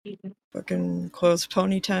Fucking close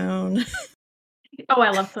Ponytown. Oh,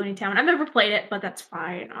 I love Ponytown. I've never played it, but that's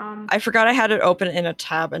fine. I forgot I had it open in a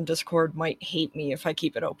tab, and Discord might hate me if I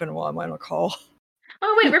keep it open while I'm on a call.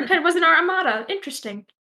 Oh wait, Riptide was in our Armada. Interesting.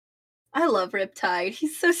 I love Riptide.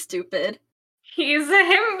 He's so stupid. He's a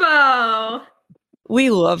himbo.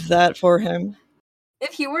 We love that for him.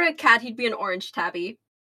 If he were a cat, he'd be an orange tabby.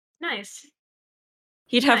 Nice.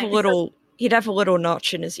 He'd have Nice. a little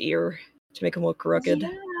notch in his ear to make him look rugged. Yeah,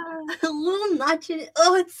 a little notch in it.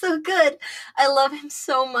 Oh, it's so good. I love him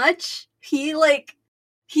so much. He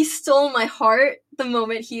stole my heart the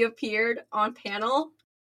moment he appeared on panel.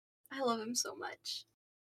 I love him so much.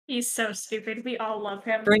 He's so stupid. We all love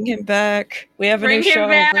him. Bring him back. We have a new show.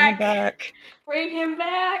 Bring him back. Bring him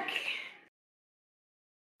back.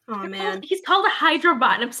 Oh man. He's called a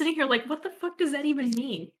hydrobot, and I'm sitting here like, what the fuck does that even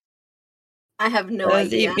mean? I have no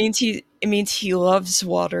idea. It means he loves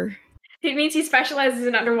water. It means he specializes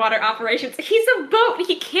in underwater operations. He's a boat.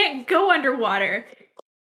 He can't go underwater.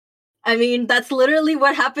 I mean, that's literally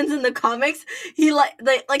what happens in the comics. He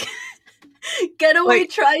Getaway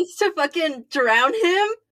tries to fucking drown him.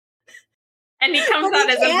 And he comes out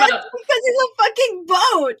as a boat. Because he's a fucking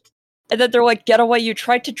boat! And then they're like, Getaway, you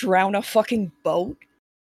tried to drown a fucking boat?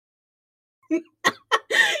 Yeah,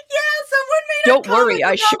 someone made Don't worry,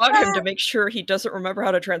 I shot him to make sure he doesn't remember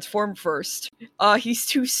how to transform first. He's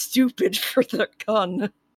too stupid for the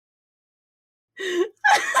gun.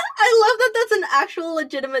 I love that that's an actual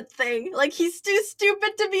legitimate thing. Like, he's too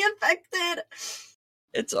stupid to be affected.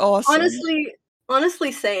 It's awesome.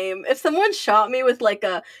 Honestly, same. If someone shot me with like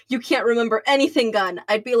a you can't remember anything gun,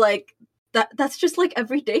 I'd be like, that's just like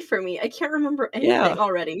every day for me. I can't remember anything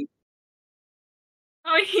already.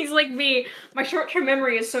 Oh, he's like me. My short-term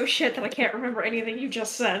memory is so shit that I can't remember anything you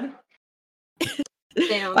just said.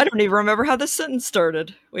 Damn. I don't even remember how this sentence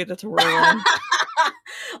started. Wait, that's a real one.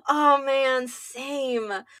 Oh man,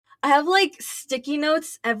 same. I have like sticky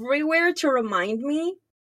notes everywhere to remind me.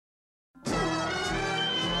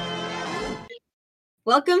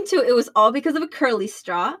 Welcome to It Was All Because of a Curly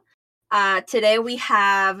Straw. Today we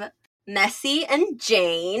have Messy and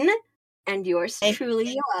Jane, and yours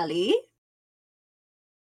truly, Yoali.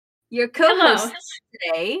 Your co-hosts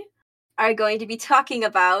today are going to be talking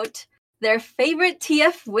about their favorite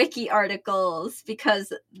TF Wiki articles,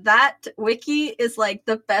 because that wiki is like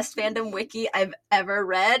the best fandom wiki I've ever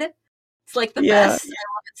read. It's like the best. I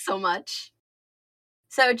love it so much.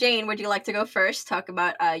 So, Jane, would you like to go first? Talk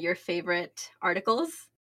about your favorite articles?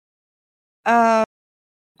 I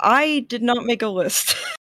did not make a list.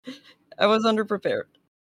 I was underprepared.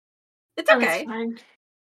 It's okay.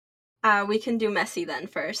 We can do Messy then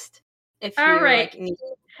first. If you right. need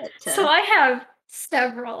it to... So I have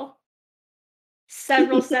several. My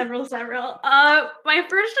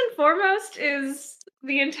first and foremost is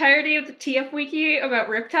the entirety of the TF Wiki about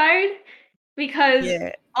Riptide,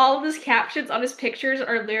 because all of his captions on his pictures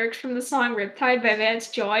are lyrics from the song Riptide by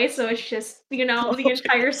Vance Joy, so it's just, the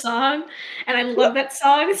entire song, and I love that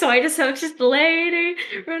song, so I just have just lady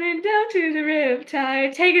running down to the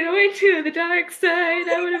Riptide, taken away to the dark side,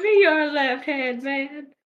 I want to be your left-hand man.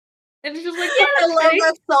 And it's just like, I love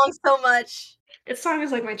that song so much. That song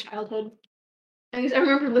is like my childhood. I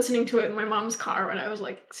remember listening to it in my mom's car when I was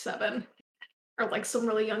like 7, or like some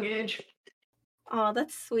really young age. Oh,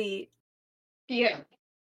 that's sweet. Yeah.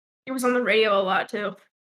 It was on the radio a lot too.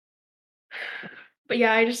 But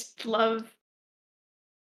yeah, I just love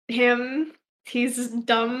him. He's a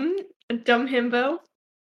dumb himbo.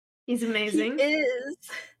 He's amazing. He is.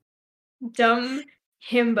 Dumb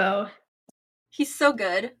himbo. He's so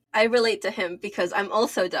good. I relate to him because I'm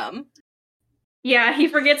also dumb. Yeah, he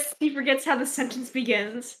forgets how the sentence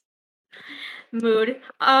begins. Mood.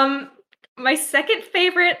 My second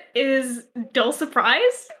favorite is Dull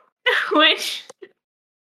Surprise, which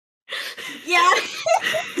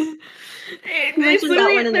You mentioned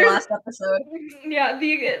that one in the last episode. Yeah,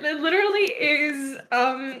 it literally is,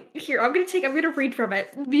 here, I'm gonna read from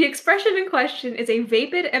it. The expression in question is a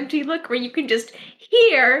vapid, empty look where you can just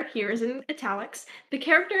here is in italics, the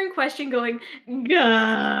character in question going,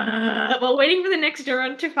 gah, while waiting for the next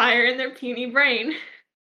neuron to fire in their puny brain.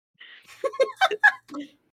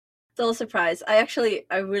 Still a surprise. I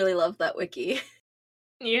really love that wiki.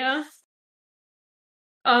 Yeah.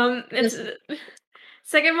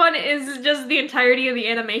 Second one is just the entirety of the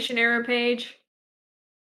animation era page.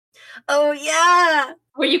 Oh yeah!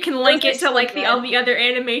 Where you can link it to like all the other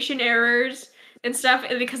animation errors and stuff,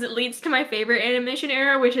 because it leads to my favorite animation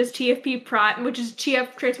error, which is TFP Prime, which is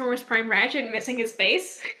TF Transformers Prime Ratchet missing his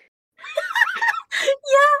face. Yeah,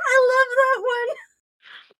 I love that one.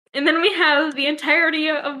 And then we have the entirety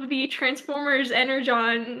of the Transformers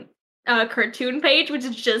Energon cartoon page, which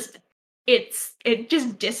is just it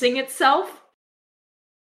just dissing itself.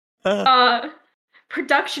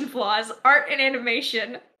 Production flaws, art and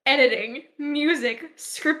animation, editing, music,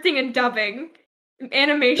 scripting and dubbing,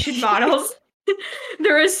 animation models.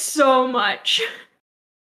 There is so much.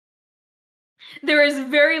 There is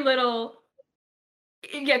very little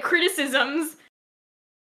criticisms,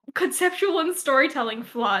 conceptual and storytelling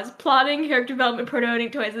flaws, plotting, character development,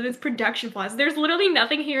 prototyping toys, and its production flaws. There's literally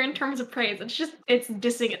nothing here in terms of praise. It's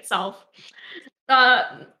dissing itself.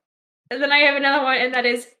 And then I have another one, and that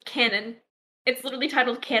is canon. It's literally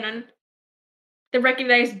titled canon. The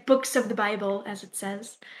recognized books of the Bible, as it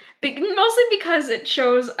says. Mostly because it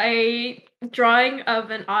shows a drawing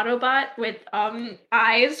of an Autobot with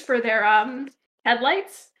eyes for their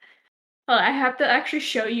headlights. Well, I have to actually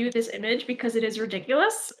show you this image because it is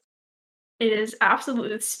ridiculous. It is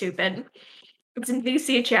absolutely stupid. It's in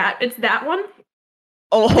VC chat. It's that one.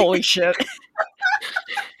 Oh, holy shit.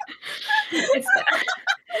 It's that.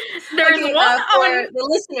 There's okay, one for the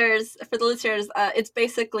listeners, it's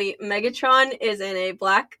basically Megatron is in a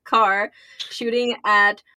black car shooting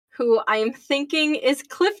at who I am thinking is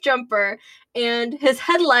Cliffjumper, and his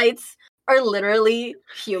headlights are literally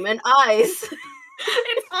human eyes.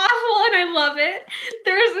 It's awful and I love it.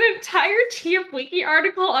 There's an entire TF Wiki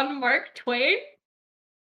article on Mark Twain,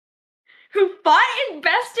 who fought in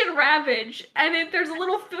Best in Ravage, and there's a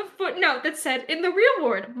little footnote that said, in the real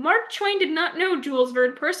world, Mark Twain did not know Jules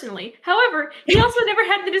Verne personally. However, he also never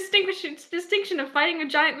had the distinction of fighting a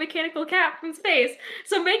giant mechanical cat from space.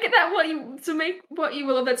 So make what you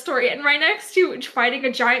will of that story. And right next to fighting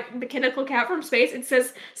a giant mechanical cat from space, it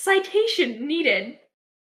says, citation needed.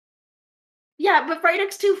 Yeah, but right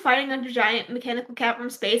next to fighting a giant mechanical cat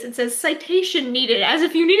from space, it says citation needed, as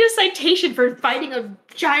if you need a citation for fighting a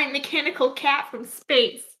giant mechanical cat from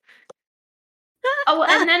space.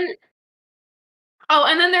 And then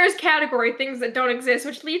there's category things that don't exist,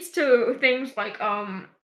 which leads to things like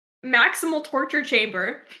maximal torture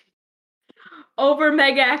chamber, over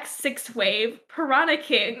Megax 6 wave, Piranha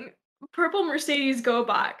King, purple Mercedes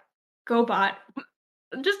GoBot,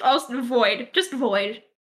 just void.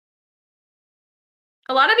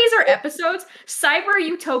 A lot of these are episodes. Cyber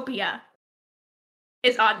Utopia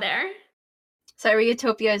is on there. Cyber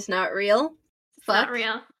Utopia is not real. It's not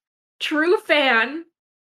real. True Fan.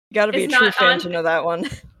 You gotta be a true fan to know that one.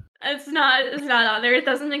 It's not on there. It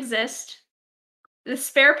doesn't exist. The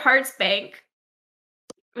Spare Parts Bank,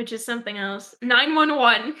 which is something else.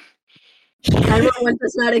 911. 911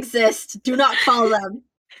 does not exist. Do not call them.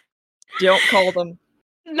 Don't call them.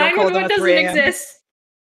 911 doesn't exist.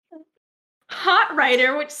 Hot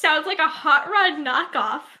Rider, which sounds like a Hot Rod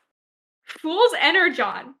knockoff. Fool's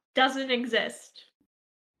Energon doesn't exist.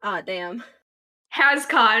 Ah, damn.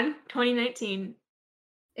 HasCon 2019.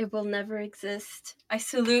 It will never exist. I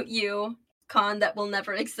salute you, con that will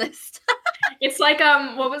never exist. It's like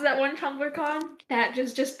what was that one Tumblr con? That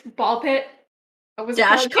just ball pit. What was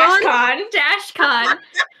Dash it Con? Dash Con.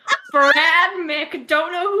 Brad Mick,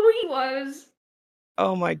 don't know who he was.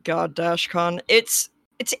 Oh my god, DashCon. It's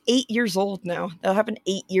 8 years old now. That happened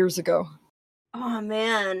 8 years ago. Oh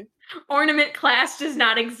man. Ornament class does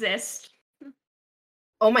not exist.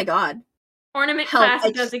 Oh my god. Ornament class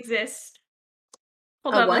does exist.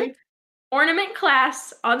 Hold on. What? Ornament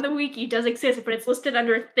class on the wiki does exist, but it's listed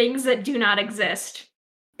under things that do not exist.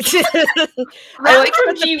 I like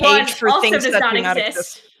from the G1 page for also things does that not do not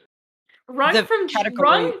exist.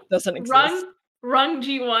 Category doesn't exist. Rung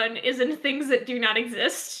G1 is in things that do not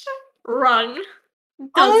exist. Rung.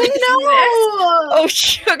 Oh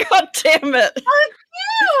god damn it!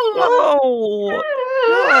 Oh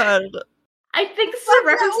god! I think this is a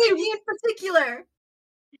reference to me in particular.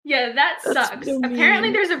 Yeah, that sucks. So Apparently,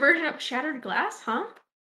 mean. there's a version of Shattered Glass, huh?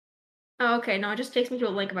 Oh, okay. No, it just takes me to a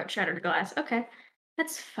link about Shattered Glass. Okay,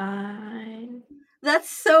 that's fine. That's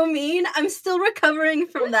so mean. I'm still recovering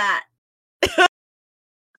from that.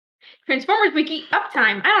 Transformers Wiki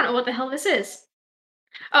Uptime. I don't know what the hell this is.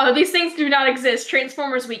 Oh, these things do not exist.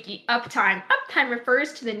 Transformers Wiki Uptime. Uptime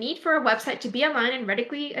refers to the need for a website to be online and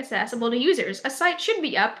readily accessible to users. A site should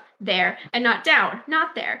be up there and not down,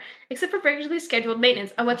 not there. Except for regularly scheduled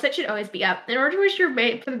maintenance, a website should always be up. In order to ensure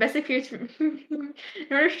for the best experience, in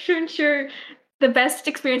order to ensure the best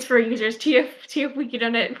experience for users,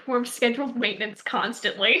 TFWiki.net performs scheduled maintenance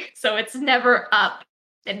constantly, so it's never up.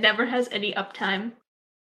 It never has any uptime.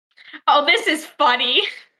 Oh, this is funny.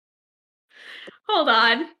 Hold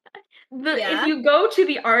on. If you go to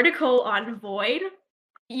the article on Void,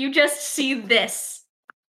 you just see this.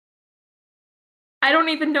 I don't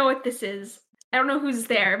even know what this is. I don't know who's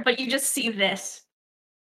there, but you just see this.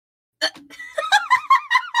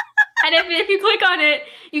 And if you click on it,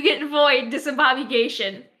 you get void,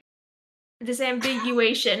 disambiguation.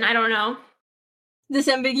 Disambiguation, I don't know.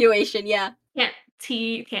 Disambiguation, yeah.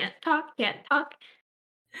 Can't talk.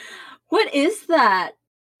 What is that?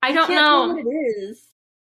 I don't can't know. tell what it is.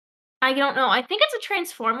 I don't know. I think it's a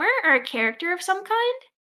transformer or a character of some kind.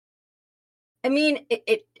 I mean,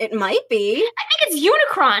 it might be. I think it's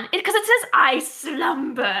Unicron, because it says, I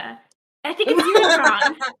slumber. I think it's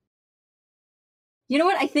Unicron. You know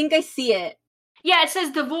what? I think I see it. Yeah, it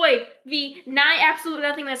says the void, the nigh absolute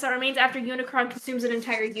nothingness that remains after Unicron consumes an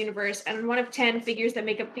entire universe, and one of 10 figures that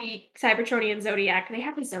make up the Cybertronian Zodiac. They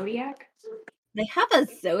have a Zodiac? They have a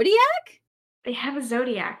Zodiac? They have a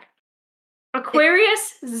Zodiac.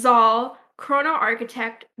 Aquarius, Zal, Chrono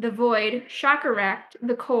Architect, the Void, Shakarect,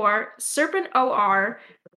 the Core, Serpent OR,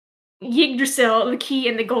 Yggdrasil, the Key,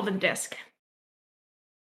 and the Golden Disc.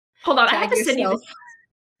 Hold on, I have to send you this.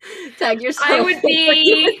 Tag yourself. I would be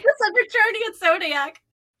the Cybertronian Zodiac.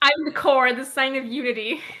 I'm the Core, the sign of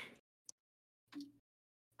unity.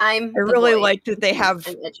 I really like that they have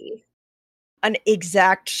an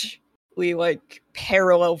exactly like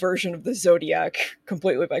parallel version of the Zodiac,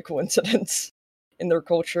 completely by coincidence, in their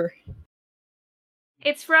culture.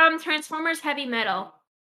 It's from Transformers Heavy Metal.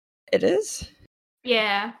 It is?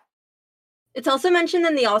 Yeah. It's also mentioned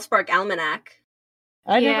in the Allspark Almanac.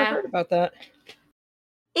 I never heard about that.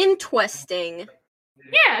 Interesting.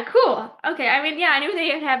 Yeah, cool. Okay, I mean, yeah, I knew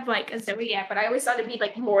they have like a Zodiac, but I always thought it'd be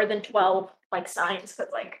like more than 12 like signs,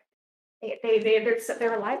 because like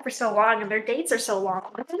they're alive for so long and their dates are so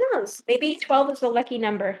long. Who knows? Maybe 12 is the lucky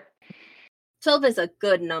number. 12 is a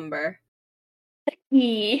good number.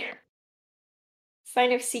 E.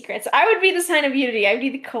 Sign of secrets. I would be the sign of unity. I would be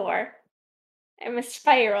the Core. I'm a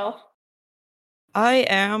spiral. I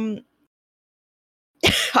am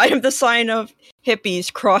the sign of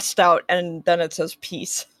hippies crossed out, and then it says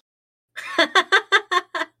peace.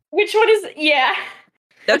 Which one is? Yeah.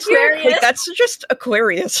 That's Aquarius. That's just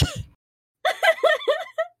Aquarius.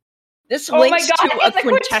 This links to a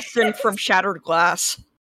quintessence from Shattered Glass.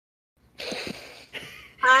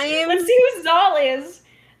 Let's see who Zal is.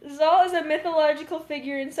 Zal is a mythological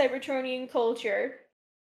figure in Cybertronian culture.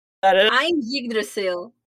 That is. I'm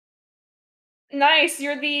Yggdrasil. Nice.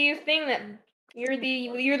 You're the thing that you're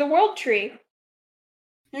the world tree.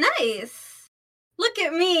 Nice. Look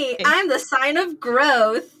at me. Okay. I'm the sign of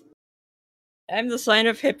growth. I'm the sign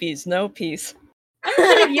of hippies. No peace. I'm the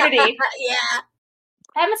sign of unity. Yeah.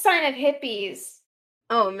 I'm a sign of hippies.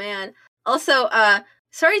 Oh man. Also,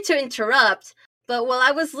 sorry to interrupt, but while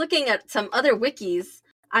I was looking at some other wikis,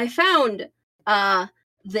 I found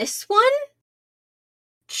this one?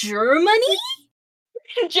 Germany?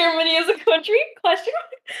 Germany is a country? Question?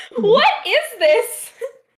 What is this?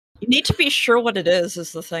 You need to be sure what it is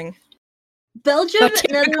the thing. Belgium, a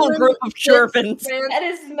typical group of Germans. That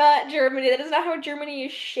is not Germany. That is not how Germany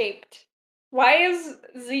is shaped. Why is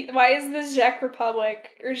the Czech Republic,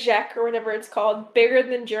 or Czech, or whatever it's called, bigger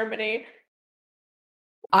than Germany?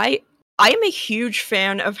 I am a huge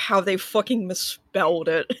fan of how they fucking misspelled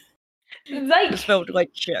it. Misspelled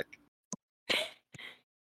like Czech.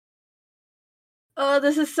 Oh,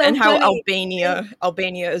 this is so And funny. how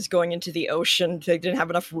Albania is going into the ocean. They didn't have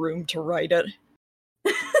enough room to write it.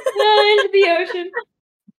 Into the ocean.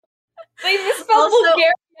 They misspelled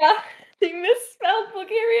Bulgaria. They misspelled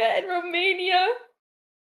Bulgaria and Romania.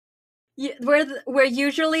 Yeah, where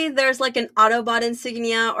usually there's like an Autobot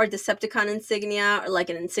insignia or Decepticon insignia or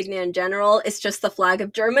like an insignia in general, it's just the flag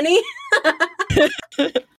of Germany.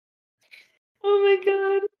 Oh my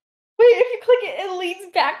god. Wait, if you click it, it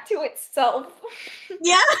leads back to itself.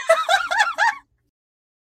 Yeah.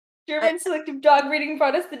 German selective dog breeding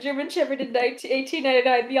brought us the German Shepherd in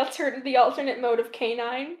 1899, the alternate mode of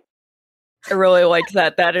canine. I really like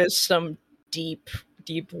that. That is some deep,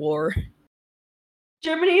 deep lore.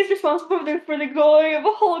 Germany is responsible for the glory of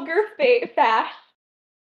Holger Fash.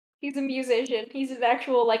 He's a musician. He's an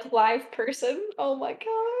actual, like, live person. Oh my god,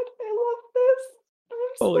 I love this.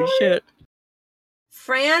 Holy shit.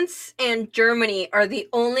 France and Germany are the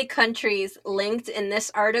only countries linked in this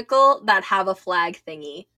article that have a flag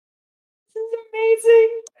thingy. This is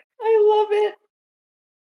amazing. I love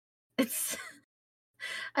it.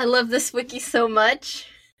 I love this wiki so much,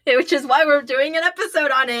 which is why we're doing an episode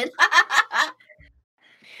on it.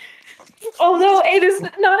 Although it is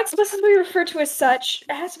not explicitly referred to as such,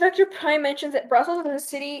 Vector Prime mentions that Brussels is a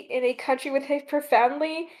city in a country with a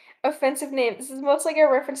profoundly offensive name. This is most like a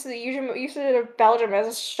reference to the usage of Belgium as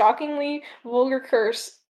a shockingly vulgar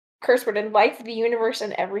curse word in life, the universe,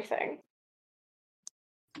 and everything.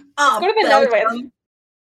 Oh, Let's go to the Netherlands.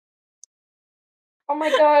 Oh my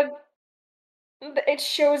god. It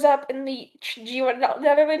shows up in the G1. No,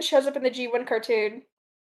 Netherlands shows up in the G1 cartoon.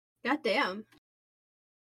 God damn.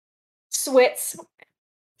 Switz.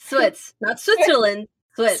 Switz, not Switzerland.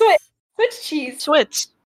 Switz. Switz cheese. Switz.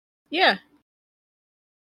 Yeah.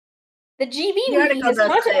 The GB The wiki article is does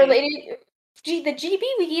content say- related. The GB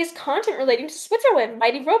wiki is content relating to Switzerland.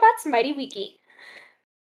 Mighty Robots, Mighty Wiki.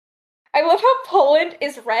 I love how Poland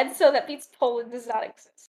is red, so that means Poland does not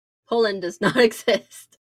exist. Poland does not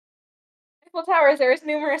exist. Eiffel Towers, there is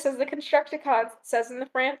numerous, as the Constructicons says in the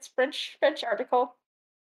French article.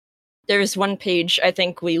 There is one page I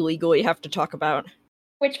think we legally have to talk about.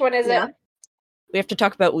 Which one is it? We have to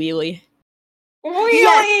talk about Wheelie.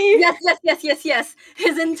 Wheelie! Yes.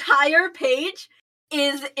 His entire page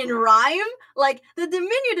is in rhyme. Like, the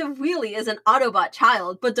diminutive Wheelie is an Autobot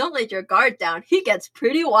child, but don't let your guard down. He gets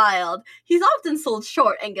pretty wild. He's often sold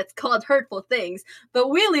short and gets called hurtful things, but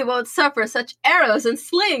Wheelie won't suffer such arrows and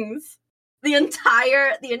slings. The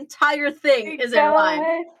entire thing is in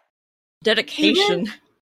rhyme. Dedication.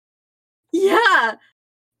 Yeah.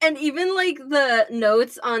 And even, like, the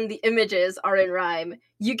notes on the images are in rhyme.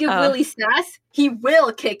 You give Wheelie sass, he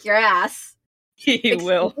will kick your ass. He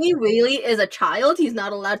will. Wheelie is a child, he's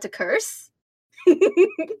not allowed to curse.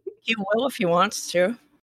 He will if he wants to.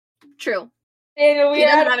 True. And we He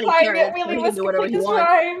doesn't had have any time parents, that so Wheelie he was can do whatever complete he this wants.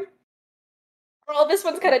 rhyme. Well, this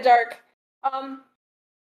one's kind of dark.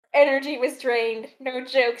 Energy was drained. No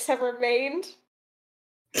jokes have remained.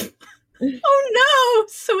 Oh no,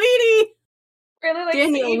 sweetie! Really, like,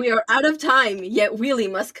 Daniel, we are out of time, yet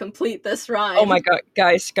Wheelie must complete this rhyme. Oh my god,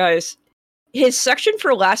 guys. His section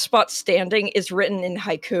for Last Spot Standing is written in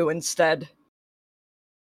haiku instead.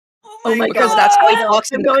 Oh my Because god. that's how he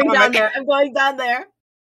talks in I'm the going down comic. there. I'm going down there.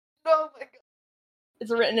 Oh my god.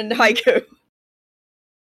 It's written in haiku.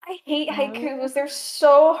 I hate haikus. They're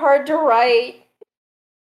so hard to write.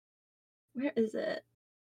 Where is it?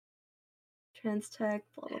 Trans tech,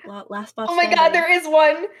 blah blah blah. Last spot. Oh my god, standing. there is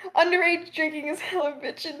one. Underage drinking is hella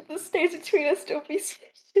bitchin'. The stays between us don't be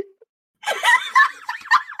switched.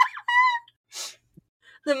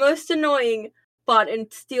 The most annoying bot in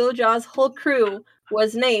Steeljaw's whole crew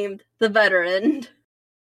was named the Veteran.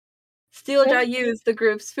 Steeljaw used the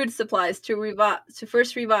group's food supplies to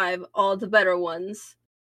first revive all the better ones.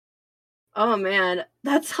 Oh man,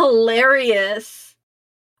 that's hilarious.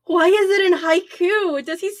 Why is it in haiku?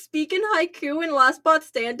 Does he speak in haiku in Last Spot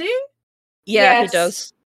Standing? Yeah, Yes. he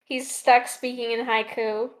does. He's stuck speaking in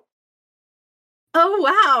haiku. Oh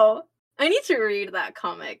wow. I need to read that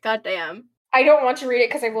comic. Goddamn. I don't want to read it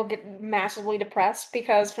because I will get massively depressed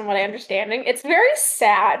because, from what I'm understanding, it's very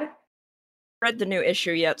sad. Read the new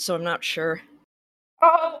issue yet, so I'm not sure.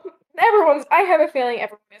 Oh, I have a feeling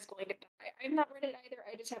everyone is going to die. I've not read it either.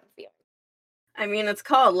 I just have a feeling. I mean, it's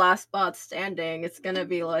called Last Spot Standing. It's gonna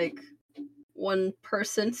be like one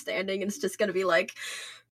person standing, and it's just gonna be like,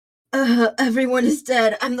 everyone is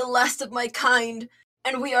dead. I'm the last of my kind,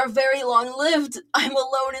 and we are very long-lived. I'm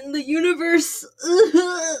alone in the universe.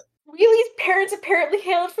 Wheelie's parents apparently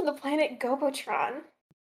hailed from the planet Gobotron.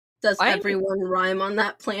 Does everyone rhyme on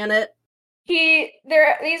that planet? These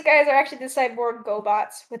guys are actually the cyborg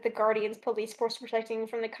GoBots, with the Guardians police force protecting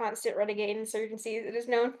from the constant renegade insurgencies. It is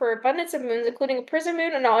known for abundance of moons, including a prison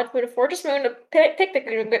moon, a knowledge moon, a fortress moon, a picnic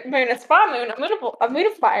moon, a spa moon, a moon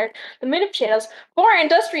of fire, the moon of channels, 4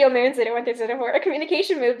 industrial moons, they don't want this anymore, a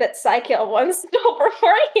communication move that Psykill once stole for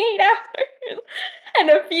 48 hours, and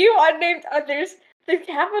a few unnamed others. The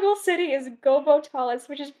capital city is Gobotalis,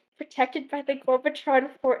 which is protected by the Gobotron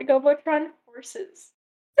forces.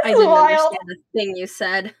 I didn't understand the thing you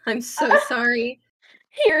said. I'm so sorry.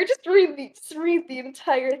 Here, just read the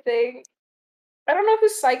entire thing. I don't know who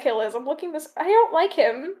Psykill is. I'm looking this. I don't like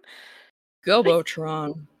him.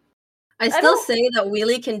 Gobotron. I still say that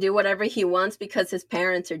Wheelie can do whatever he wants because his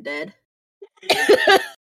parents are dead.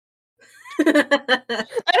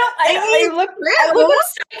 I look at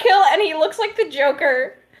Psykill and he looks like the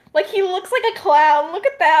Joker. Like, he looks like a clown. Look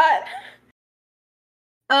at that.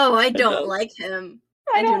 Oh, I don't like him.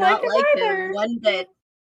 I do not like him one bit.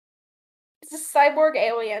 It's a cyborg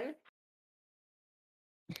alien.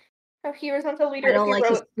 Oh, he was not the leader of the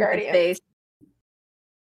heroic Guardians. Face.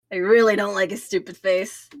 I really don't like his stupid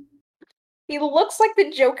face. He looks like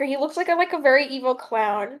the Joker. He looks like a very evil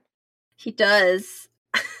clown. He does.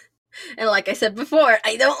 And like I said before,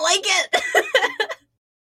 I don't like it.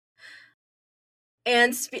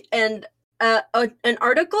 and an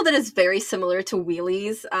article that is very similar to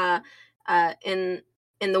Wheelie's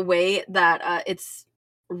in the way that it's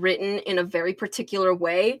written in a very particular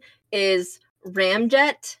way is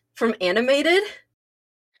Ramjet from Animated.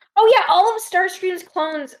 Oh yeah, all of Starscream's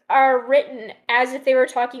clones are written as if they were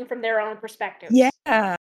talking from their own perspectives.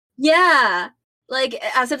 Yeah. Yeah. Like,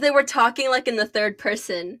 as if they were talking, like, in the third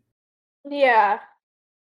person. Yeah.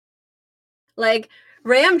 Like,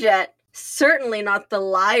 Ramjet, certainly not the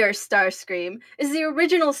liar Starscream, is the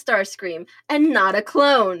original Starscream, and not a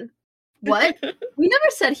clone. What? We never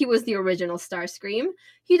said he was the original Starscream.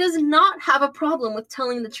 He does not have a problem with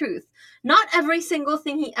telling the truth. Not every single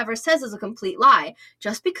thing he ever says is a complete lie.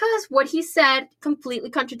 Just because what he said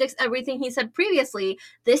completely contradicts everything he said previously,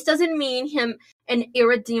 this doesn't mean him an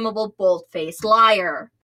irredeemable, bold-faced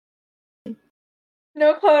liar.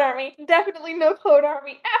 No clone army. Definitely no clone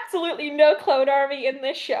army. Absolutely no clone army in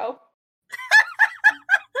this show.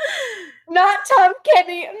 Not Tom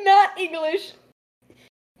Kenny, not English.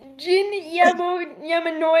 Jin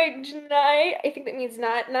Yamanoi Jinai. I think that means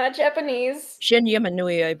not Japanese. Shin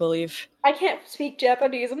Yamanui, I believe. I can't speak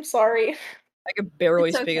Japanese, I'm sorry. I could barely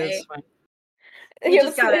It's speak it. okay. It's fine. You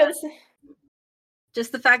just gotta...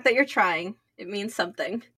 Just the fact that you're trying, it means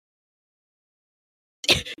something.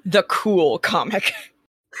 The cool comic.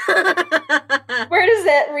 Where does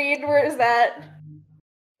that read? Where is that?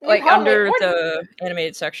 Like, under the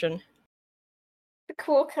animated section. The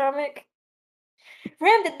cool comic.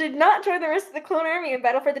 Ramjet did not join the rest of the clone army in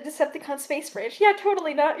battle for the Decepticon space bridge. Yeah,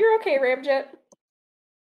 totally not. You're okay, Ramjet.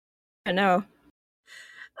 I know.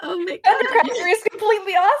 Oh my god. Thundercracker is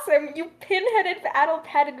completely awesome. You pin-headed,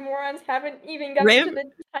 addle-padded morons haven't even gotten to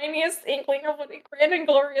the tiniest inkling of what a grand and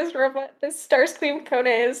glorious robot this Starscream clone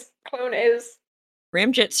is.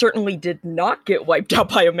 Ramjet certainly did not get wiped out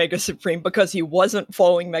by Omega Supreme because he wasn't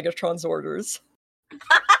following Megatron's orders.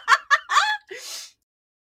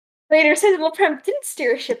 Later says Prem didn't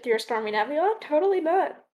steer a ship through a stormy nebula. Totally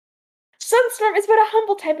not. Sunstorm is but a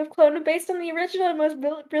humble type of clone based on the original and most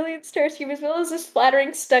brilliant Starscream, as well as his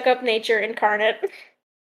flattering, stuck-up nature incarnate.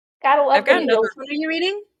 Gotta love it. What are you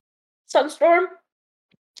reading? Sunstorm.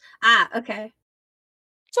 Ah, okay.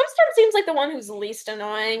 Sunstorm seems like the one who's least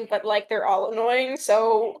annoying, but like they're all annoying,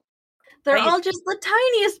 so they're all just the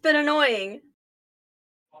tiniest bit annoying.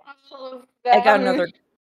 I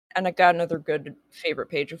got another good favorite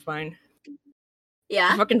page of mine.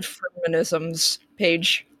 Yeah. The fucking Furmanisms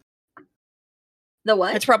page. The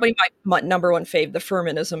what? It's probably my number one fave, the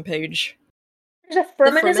Furmanism page. There's a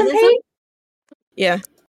Furmanism page? Yeah.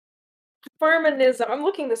 Furmanism. I'm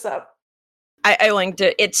looking this up. I linked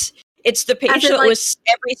it. It's the page that lists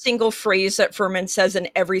every single phrase that Furman says in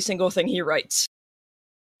every single thing he writes.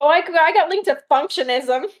 Oh, I got linked to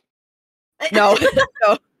Functionism. No,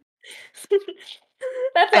 no.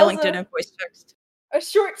 That's I linked it in voice text. A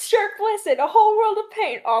short, sharp lesson, a whole world of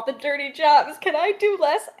pain, all the dirty jobs. Can I do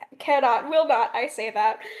less? Cannot, will not, I say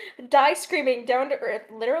that. Die screaming, down to earth.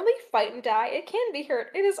 Literally fight and die. It can be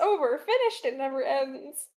hurt. It is over. Finished. It never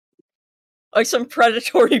ends. Like some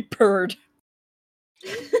predatory bird.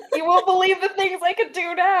 You won't believe the things I could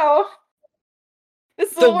do now.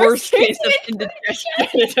 This is the worst case of indigestion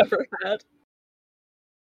I've ever had.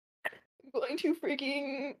 I'm going to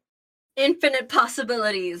freaking... Infinite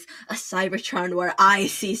possibilities. A Cybertron where I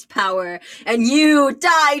seized power and you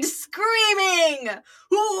died screaming!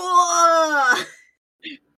 Hold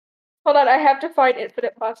on, I have to find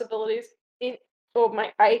infinite possibilities. Oh,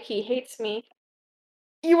 my eye key hates me.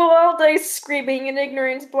 You will all die screaming in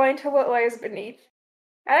ignorance, blind to what lies beneath.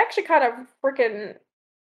 I actually kind of freaking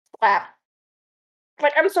slap.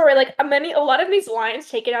 Like, I'm sorry, like, a lot of these lines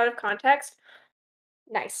taken out of context.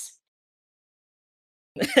 Nice.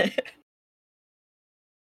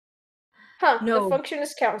 Huh, no. The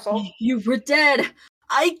Functionist Council. You were dead!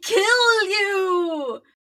 I kill you!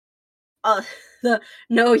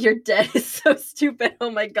 No, you're dead is so stupid. Oh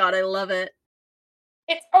my god, I love it.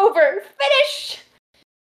 It's over! Finished!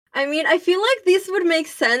 I mean, I feel like this would make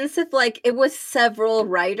sense if, like, it was several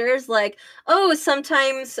writers. Like, oh,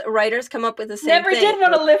 sometimes writers come up with the same thing. Never did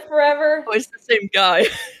want to live forever. Oh, it's the same guy.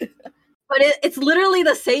 But it's literally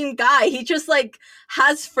the same guy. He just, like,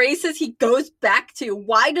 has phrases he goes back to.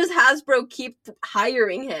 Why does Hasbro keep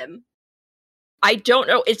hiring him? I don't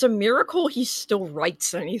know. It's a miracle he still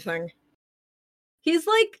writes anything. He's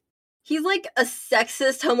like a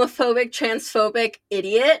sexist, homophobic, transphobic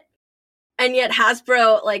idiot. And yet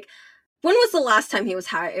Hasbro, like, when was the last time he was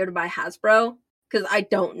hired by Hasbro? Because I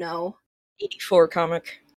don't know. 84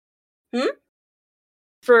 comic.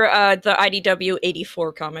 For the IDW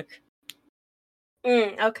 84 comic.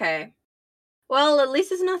 Okay. Well, at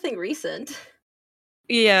least it's nothing recent.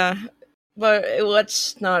 Yeah, but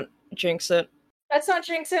let's not jinx it. Let's not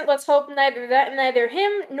jinx it. Let's hope neither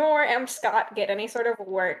him nor M. Scott get any sort of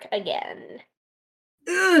work again.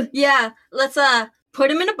 Yeah, let's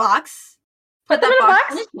put him in a box, Put them in a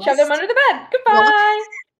box, shove them under the bed. Goodbye.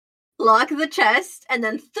 Lock the chest, and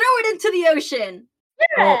then throw it into the ocean.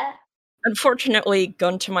 Yeah. Well, unfortunately,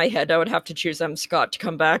 gun to my head, I would have to choose M. Scott to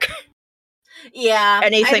come back. Yeah,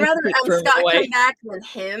 Anything I'd rather to keep M. throwing Scott away. come back than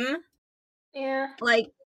him. Yeah.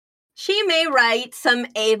 Like, she may write some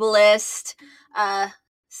ableist,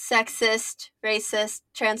 sexist, racist,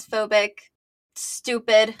 transphobic,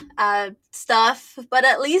 stupid stuff, but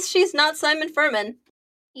at least she's not Simon Furman.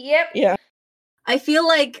 Yep. Yeah. I feel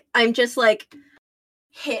like I'm just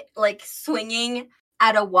swinging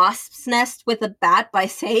at a wasp's nest with a bat by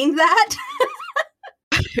saying that.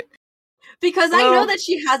 Because I know that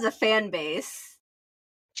she has a fan base.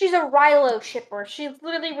 She's a Rilo shipper. She's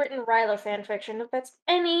literally written Rilo fanfiction, if that's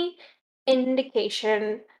any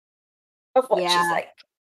indication of what she's like.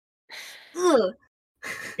 Ugh.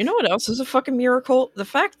 You know what else is a fucking miracle? The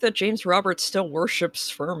fact that James Roberts still worships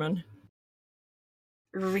Furman.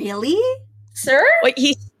 Really? Sir? Like,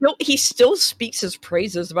 he still speaks his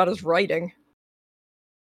praises about his writing.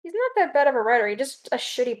 He's not that bad of a writer. He's just a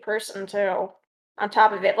shitty person, too. On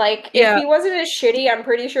top of it. Like, Yeah. if he wasn't as shitty, I'm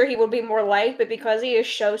pretty sure he would be more liked, but because he is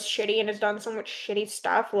so shitty and has done so much shitty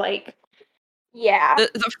stuff, like, yeah.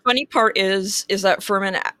 The funny part is that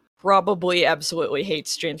Furman probably absolutely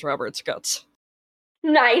hates James Roberts' guts.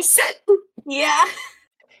 Nice. Yeah.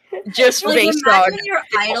 Just Like, based on your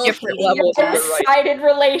idol different hating your levels of guts. your writing. One-sided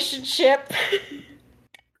relationship.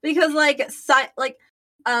 Because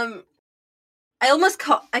I almost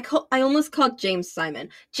called James Simon.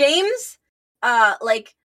 James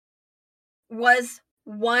was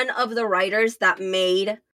one of the writers that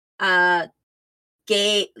made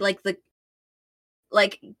gay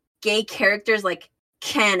gay characters like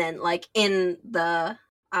canon, like in the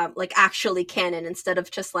actually canon instead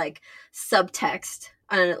of just like subtext.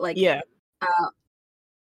 Yeah.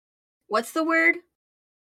 What's the word?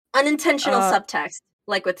 Unintentional subtext,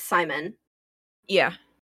 like with Simon. Yeah.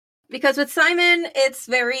 Because with Simon, it's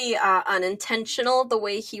very unintentional the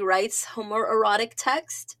way he writes homoerotic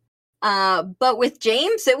text. But with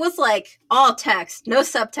James, it was like all text, no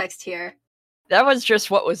subtext here. That was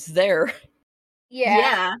just what was there.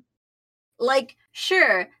 Yeah. Like,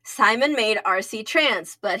 sure, Simon made RC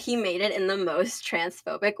trans, but he made it in the most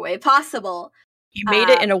transphobic way possible. He made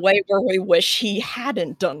it in a way where we wish he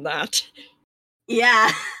hadn't done that.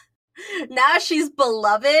 Yeah. Now she's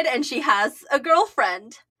beloved and she has a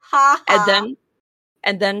girlfriend. Ha ha.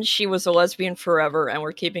 And then she was a lesbian forever, and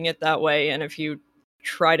we're keeping it that way, and if you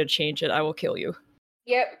try to change it, I will kill you.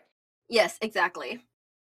 Yep. Yes, exactly.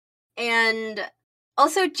 And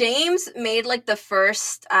also James made like the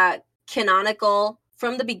first canonical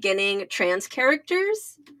from the beginning trans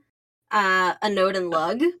characters. Anode and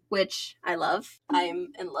Lug, which I love.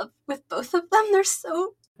 I'm in love with both of them. They're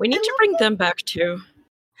so... We need to bring them back too.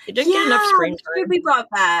 They didn't get enough screen time. Should be brought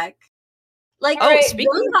back. Like,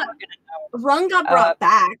 Rung got brought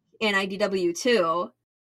back in IDW too.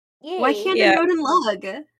 Yay. Why can't Anode and Lug?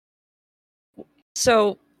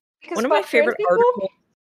 So, because one of my favorite articles...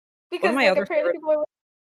 Because one of my other favorite...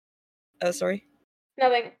 sorry?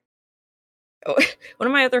 Nothing. Oh, one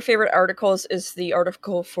of my other favorite articles is the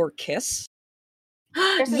article for Kiss.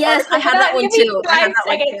 Yes, I have that one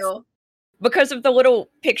too. Because of the little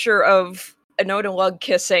picture of Anode and Lug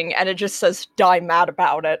kissing, and it just says, "Die mad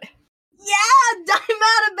about it." Yeah, die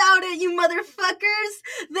mad about it, you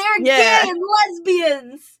motherfuckers! They're gay and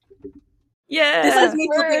lesbians! Yeah! This is me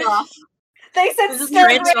flipping off. They said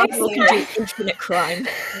start race. Infinite crime.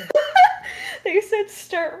 They said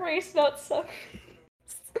start race, not suck.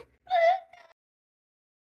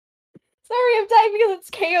 Sorry, I'm dying because it's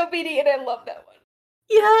KOBD and I love that one.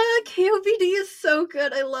 Yeah, KOBD is so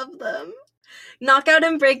good. I love them. Knockout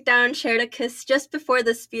and Breakdown shared a kiss just before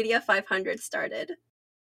the Speedia 500 started.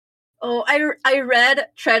 Oh, I read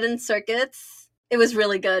Tread and Circuits. It was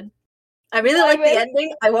really good. I really like the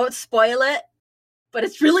ending. I won't spoil it, but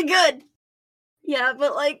it's really good. Yeah,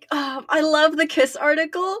 but like, I love the Kiss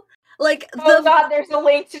article. Like, God, there's a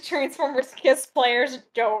link to Transformers Kiss players.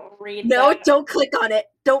 Don't read that. Don't click on it.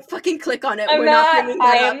 Don't fucking click on it. We're not bringing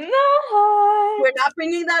that up. We're not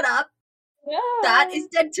bringing that up. No. That is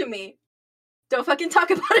dead to me. Don't fucking talk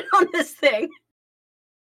about it on this thing.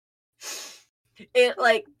 It,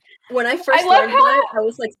 like, when I first learned about it, I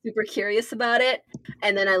was, like, super curious about it.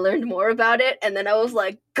 And then I learned more about it. And then I was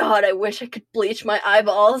like, God, I wish I could bleach my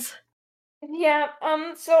eyeballs. Yeah,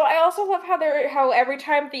 so I also love how every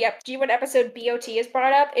time the G1 episode BOT is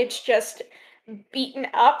brought up, it's just beaten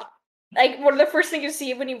up. Like, one of the first things you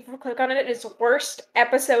see when you click on it is worst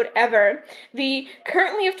episode ever. The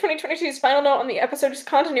currently of 2022's final note on the episode's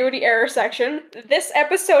continuity error section. This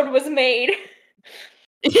episode was made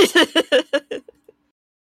The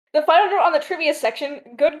final note on the trivia section.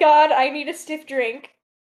 Good God, I need a stiff drink.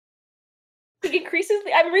 He increases.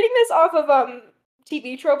 I'm reading this off of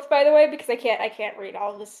TV tropes, by the way, because I can't read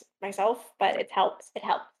all of this myself, but it helps. It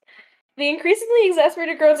helps. The increasingly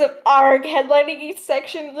exasperated groans of ARG headlining each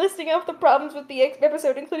section, listing off the problems with the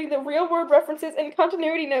episode, including the real-world references and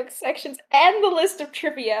continuity notes sections, and the list of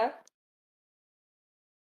trivia.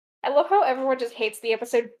 I love how everyone just hates the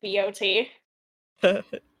episode BOT.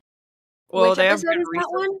 Well, which they have episode good is that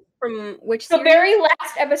reason. one? From which The series? very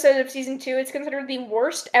last episode of season 2 is considered the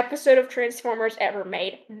worst episode of Transformers ever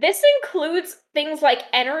made. This includes things like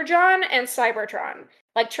Energon and Cybertron.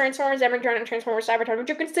 Like Transformers Energon and Transformers Cybertron, which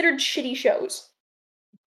are considered shitty shows.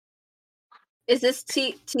 Is this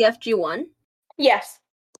TFG1? Yes.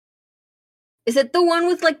 Is it the one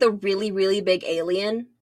with like the really, really big alien?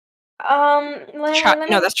 No,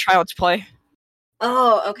 that's Child's Play.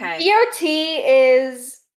 Oh, okay. BOT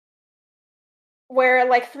is where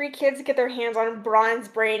like 3 kids get their hands on Braun's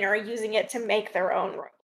brain and are using it to make their own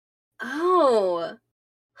robot. Oh.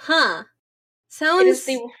 Huh. Sounds...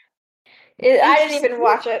 It is I didn't even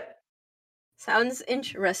watch it. Sounds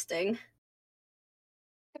interesting.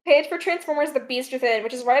 The page for Transformers The Beast Within,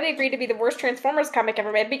 which is widely agreed to be the worst Transformers comic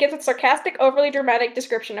ever made, begins with sarcastic, overly dramatic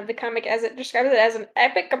description of the comic as it describes it as an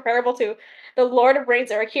epic comparable to the Lord of Brains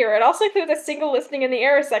era Akira. It also includes a single listing in the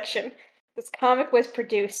era section. This comic was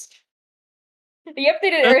produced. The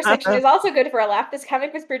updated era section is also good for a laugh. This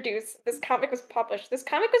comic was produced. This comic was published. This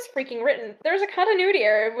comic was freaking written. There's a continuity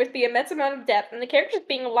error with the immense amount of depth and the characters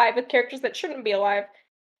being alive with characters that shouldn't be alive.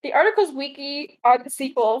 The article's wiki on the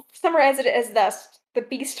sequel summarizes it as thus: the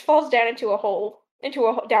beast falls down down a hole.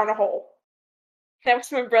 That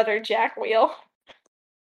was my brother Jack Wheel.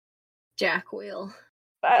 Jack Wheel.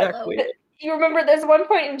 Jack Wheel. You remember there's one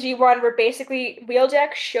point in G1 where basically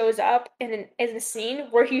Wheeljack shows up in a scene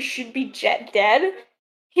where he should be dead.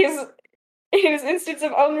 His instance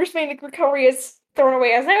of unrestrained recovery is thrown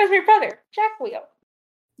away as that was my brother, Jack Wheel.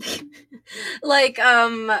 Like,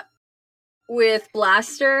 with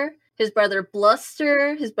Blaster, his brother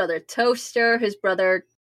Bluster, his brother Toaster, his brother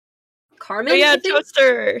Carmen? Oh yeah,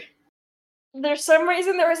 Toaster! There's some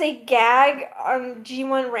reason there was a gag on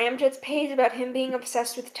G1 Ramjet's page about him being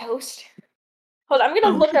obsessed with toast. Hold on, I'm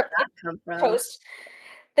gonna look up toast.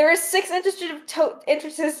 There are 6 instances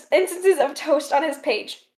of toast on his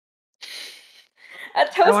page. A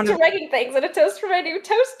toast to wrecking things and a toast for my new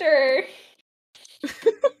toaster.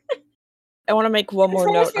 I want to make one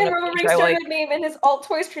more note. Name in his Alt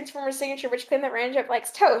Toys Transformers signature, which claimed that Ramjet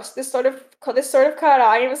likes toast. This sort of caught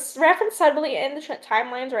on. It was referenced subtly in the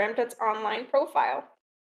timelines or Ramjet's online profile.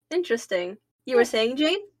 Interesting. You were saying,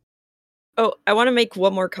 Jane? Oh, I want to make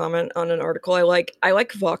one more comment on an article I like. I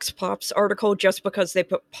like Vox Pop's article just because they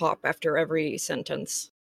put pop after every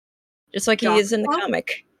sentence. Just like he is in the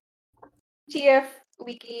comic. TF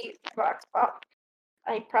Wiki Vox Pop.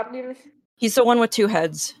 I probably... He's the one with 2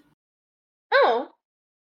 heads. Oh.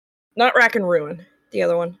 Not Rack and Ruin, the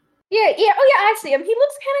other one. Yeah, oh yeah, I see him. He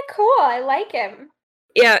looks kind of cool. I like him.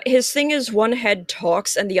 Yeah, his thing is one head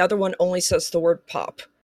talks and the other one only says the word pop.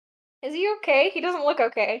 Is he okay? He doesn't look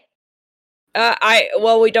okay.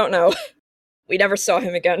 We don't know. We never saw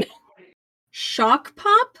him again. Shock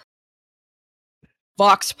Pop?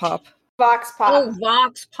 Vox Pop. Vox Pop. Oh,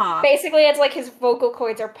 Vox Pop. Basically, it's like his vocal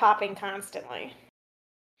cords are popping constantly.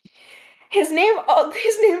 His name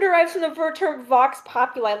derives from the term vox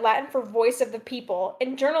populi, Latin for voice of the people.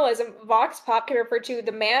 In journalism, vox pop can refer to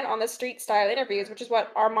the man on the street style interviews, which is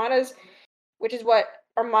what Armada's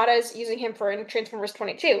using him for in Transformers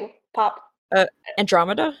 22. Pop.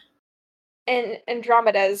 Andromeda? And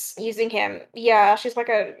Andromeda's using him. Yeah, she's like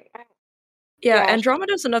a... Yeah,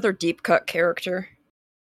 Andromeda's another deep cut character.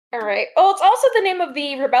 Alright. Oh, it's also the name of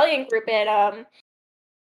the rebellion group in,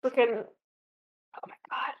 freaking... Oh my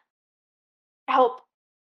god. Help.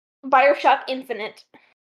 BioShock Infinite.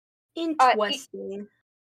 Interesting.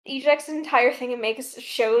 Eject's entire thing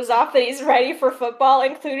shows off that he's ready for football,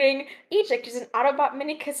 including Eject is an Autobot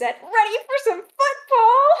mini cassette ready for some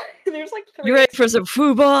football. And there's like 3. You ready for some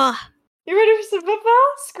football? You ready for some football?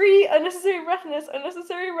 Scree, unnecessary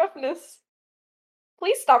roughness.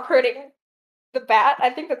 Please stop hurting the bat. I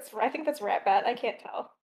think that's Rat Bat. I can't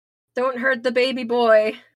tell. Don't hurt the baby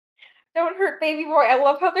boy. Don't hurt baby boy. I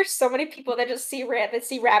love how there's so many people that just see Rat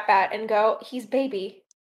Bat and go, he's baby.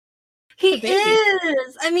 He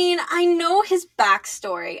is! I mean, I know his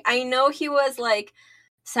backstory. I know he was like,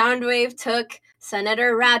 Soundwave took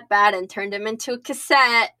Senator Ratbat and turned him into a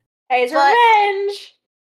cassette. His revenge!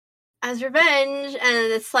 as revenge,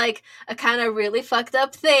 and it's like a kind of really fucked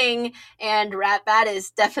up thing, and Ratbat is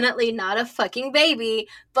definitely not a fucking baby,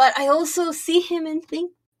 but I also see him and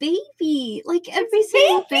think baby. Like every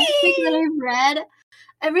single fanfic that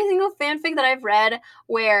I've read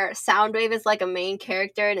where Soundwave is like a main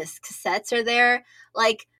character and his cassettes are there,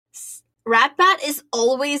 like Ratbat is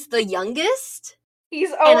always the youngest.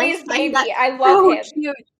 He's always baby. I love him.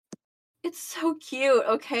 Cute. It's so cute,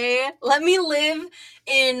 okay? Let me live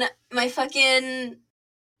in my fucking...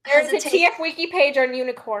 There's a TF Wiki page on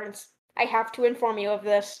unicorns. I have to inform you of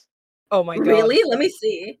this. Oh my god. Really? Let me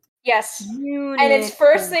see. Yes. Unicorn. And its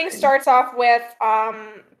first thing starts off with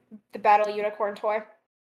the Battle Unicorn toy.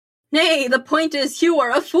 Nay, the point is you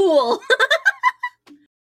are a fool!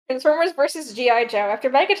 Transformers vs. G.I. Joe. After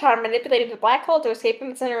Megatron manipulated the black hole to escape from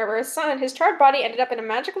the center of Earth's sun, his charred body ended up in a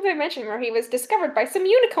magical dimension where he was discovered by some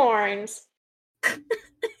unicorns.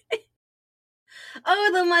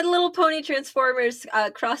 Oh, the My Little Pony Transformers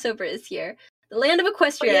crossover is here. The land of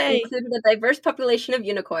Equestria included a diverse population of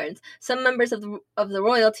unicorns. Some members of the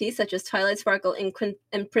royalty, such as Twilight Sparkle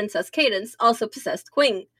and Princess Cadence, also possessed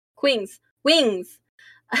wings.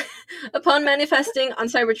 Upon manifesting on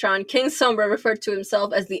Cybertron, King Sombra referred to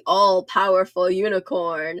himself as the all-powerful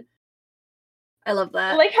unicorn. I love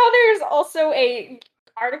that. I like how there's also a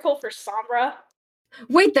article for Sombra.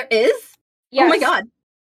 Wait, there is? Yes. Oh my god.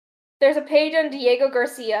 There's a page on Diego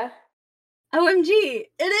Garcia. OMG,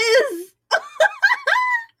 it is!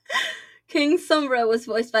 King Sombra was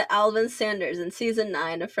voiced by Alvin Sanders in Season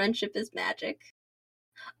 9 of Friendship is Magic.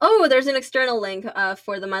 Oh, there's an external link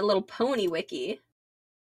for the My Little Pony wiki.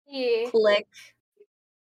 Yeah. Click.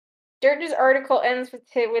 Dirge's article ends with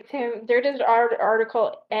him. Dirge's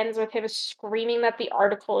article ends with him screaming that the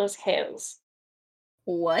article is his.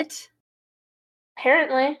 What?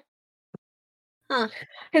 Apparently. Huh.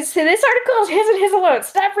 Because this article is his and his alone.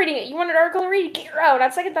 Stop reading it. You want an article to read? Get your own.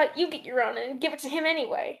 On second thought, you get your own and give it to him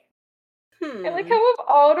anyway. I like how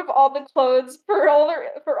out of all the clothes for all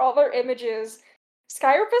their images,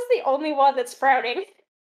 Skyrim is the only one that's frowning.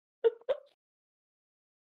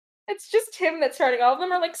 It's just him that's frowning. All of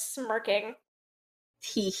them are like smirking.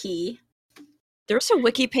 Hee. There's a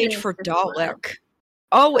wiki page for Dalek.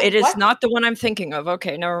 Oh, it is not the one I'm thinking of.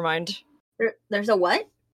 Okay, never mind. There's a what?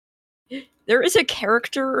 There is a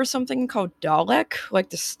character or something called Dalek, like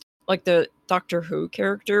the Doctor Who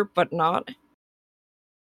character, but not.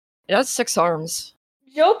 It has 6 arms.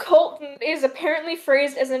 Joe Colton is apparently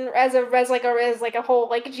phrased as a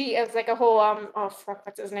whole oh fuck,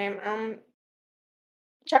 what's his name?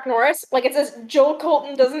 Chuck Norris. Like it says Joe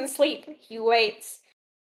Colton doesn't sleep, he waits.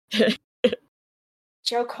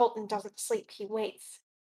 Joe Colton doesn't sleep, he waits.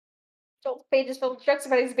 Joel's page is filled with jokes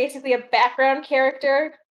about he's basically a background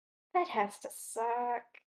character. That has to suck.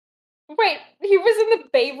 Wait, he was in the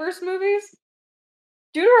Bayverse movies?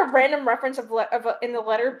 Due to a random reference in the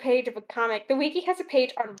letter page of a comic, the wiki has a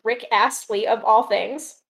page on Rick Astley, of all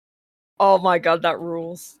things. Oh my god, that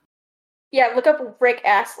rules. Yeah, look up Rick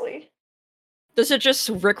Astley. Does it just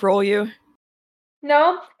rickroll you?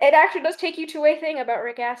 No, it actually does take you to a thing about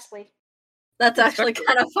Rick Astley. That's actually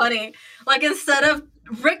kind of funny. Like, instead of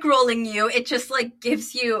rickrolling you, it just, like,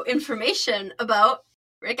 gives you information about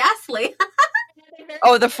Rick Astley.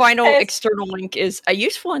 Oh, the final external link is a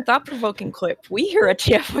useful and thought-provoking clip. We here at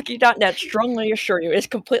tfwiki.net strongly assure you is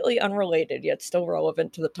completely unrelated, yet still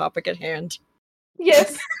relevant to the topic at hand.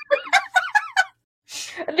 Yes.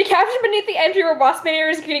 The caption beneath the entry where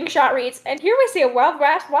Waspinator is getting shot reads, and here we see a wild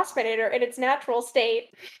Waspinator in its natural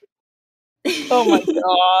state. Oh my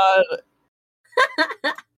god.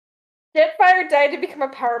 Jetfire died to become a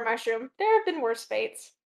power mushroom. There have been worse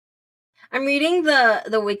fates. I'm reading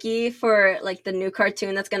the wiki for like the new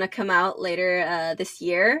cartoon that's gonna come out later this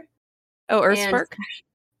year. Oh, Earthspark?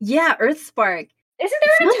 Yeah, Earthspark. Isn't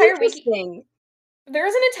there an entire wiki? There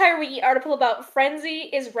is an entire wiki article about Frenzy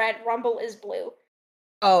is red, Rumble is blue.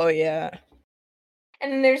 Oh yeah.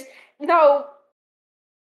 And then there's no.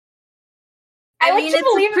 I mean, it's a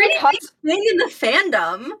pretty big thing in the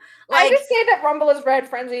fandom. Like, I just say that Rumble is red,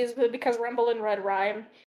 Frenzy is blue because Rumble and red rhyme.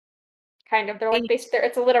 Kind of. They're like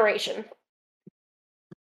it's alliteration.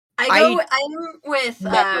 I'm with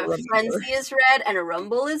Frenzy is red and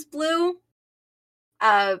Rumble is blue.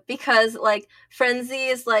 Because like Frenzy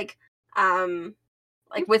is like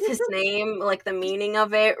with his name, like the meaning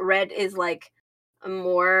of it, red is like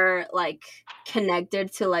more like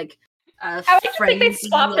connected to like I like to think they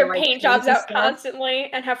swap their paint jobs out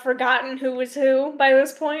constantly and have forgotten who was who by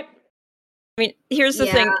this point. I mean, here's the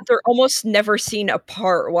thing. They're almost never seen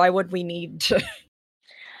apart. Why would we need to?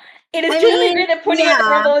 It is generally great that pointing out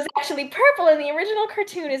that Rumble is actually purple in the original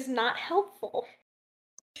cartoon is not helpful.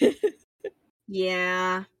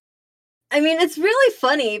 Yeah. I mean, it's really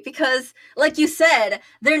funny because, like you said,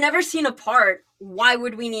 they're never seen apart. Why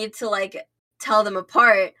would we need to, like, tell them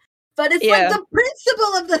apart? But it's like the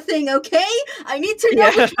principle of the thing, okay? I need to know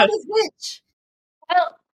which one is which.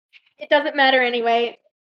 Well, it doesn't matter anyway,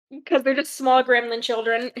 because they're just small gremlin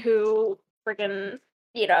children who friggin',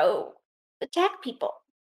 attack people.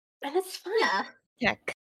 And it's fine. Yeah.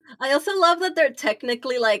 Heck. I also love that they're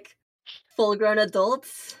technically, like, full-grown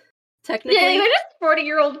adults. Technically. Yeah, they're just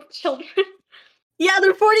 40-year-old children. Yeah,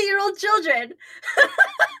 they're 40-year-old children.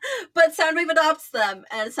 But Soundwave adopts them,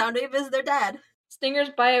 and Soundwave is their dad. Stinger's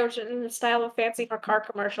bio in the style of fancy for car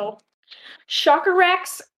commercial. Shocker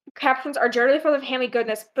Rack's captions are generally full of hammy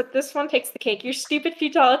goodness, but this one takes the cake. Your stupid,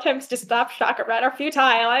 futile attempts to stop Shocker Rat are futile.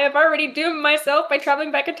 I have already doomed myself by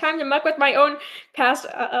traveling back in time to muck with my own past.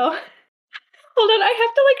 Uh-oh. Hold on, I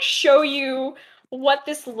have to, like, show you what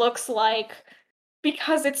this looks like,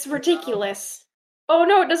 because it's ridiculous. Oh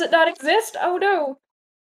no, does it not exist? Oh no.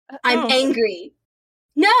 I'm angry.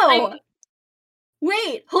 No!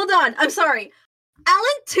 Wait, hold on. I'm sorry.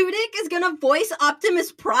 Alan Tudyk is gonna voice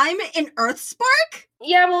Optimus Prime in Earthspark?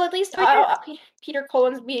 Yeah, well, at least Peter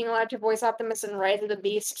Cullen's being allowed to voice Optimus in Rise of the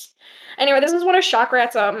Beast. Anyway, this is one of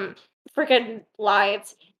Shockrat's freaking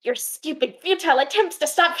lines. Your stupid, futile attempts to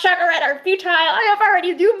stop Shockrat are futile. I have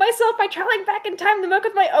already doomed myself by traveling back in time to muck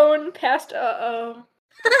with my own past. Oh,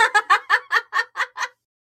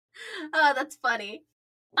 that's funny.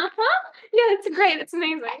 Yeah, it's great. It's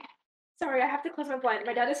amazing. Sorry, I have to close my blind.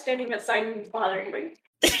 My dad is standing outside and bothering me.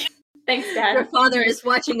 Thanks, Dad. Your father is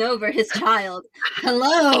watching over his child.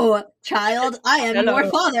 Hello, child. I am your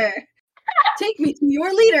father. Take me to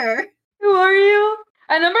your leader. Who are you?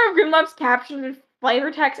 A number of Grimlock's captions and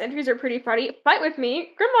flavor text entries are pretty funny. Fight with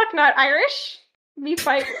me. Grimlock not Irish. Me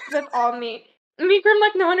fight with all me. Me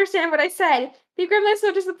Grimlock no understand what I said. Me Grimlock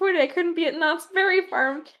so disappointed I couldn't be at Knott's Berry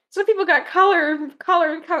Farm. Some people got collar and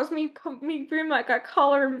cows. Me Grimlock got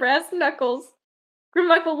collar and brass knuckles.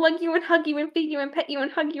 Grimlock will lug you and hug you and feed you and pet you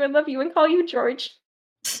and hug you and love you and call you George.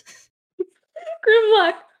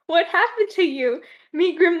 Grimlock, what happened to you?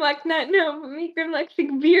 Me Grimlock not know, but me Grimlock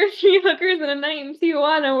think beer, tree hookers, and a night in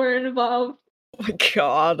Tijuana were involved. Oh my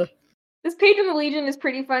god. This page in the Legion is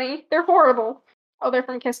pretty funny. They're horrible. Oh, they're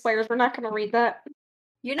from Kiss Players. We're not going to read that.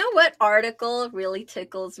 You know what article really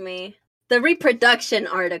tickles me? The reproduction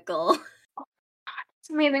article. Oh, it's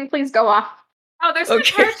amazing. Please go off. Oh, there's an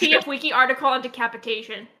entire TF Wiki article on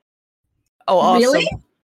decapitation. Oh, awesome. Really?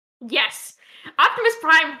 Yes. Optimus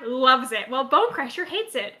Prime loves it, while Bone Crusher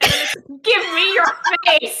hates it. And then it's, give me your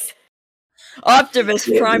face! Optimus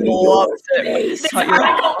Prime loves it. This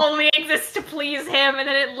article only exists to please him, and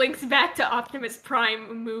then it links back to Optimus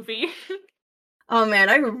Prime movie. Oh man,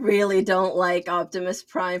 I really don't like Optimus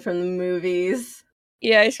Prime from the movies.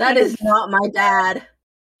 Yeah, that is not my dad.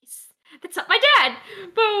 That's not my dad!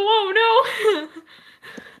 But oh no!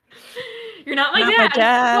 You're not my dad!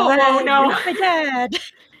 Oh no! You're not my dad!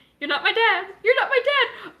 You're not my dad! You're not my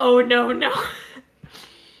dad! Oh no.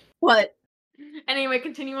 What? Anyway,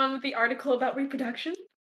 continue on with the article about reproduction.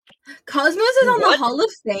 Cosmos is on the Hall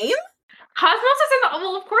of Fame? Cosmos is in the...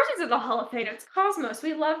 Well, of course he's in the Hall of Fame. It's Cosmos.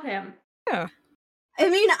 We love him. Yeah. I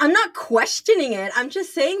mean, I'm not questioning it. I'm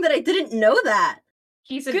just saying that I didn't know that.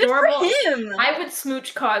 He's adorable. Good for him. I would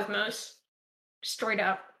smooch Cosmos. Straight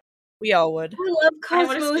up. We all would. I love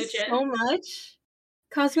Cosmos so much.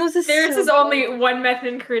 Cosmos is There is only one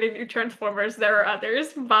method in creating new Transformers. There are others.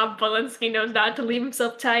 Bob Belinsky knows not to leave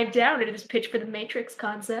himself tied down in his pitch for the Matrix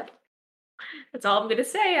concept. That's all I'm going to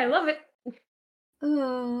say. I love it.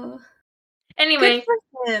 Oh. Anyway. Good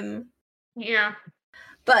for him. Yeah.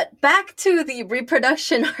 But back to the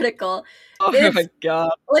reproduction article. Oh my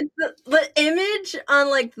god. Like the image on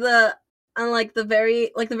the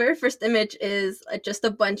very first image is just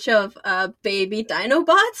a bunch of baby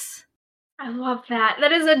Dinobots. I love that.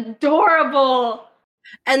 That is adorable.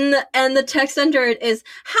 And the text under it is,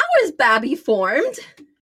 how is Babby formed?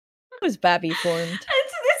 How is Babby formed? It's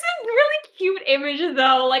a really cute image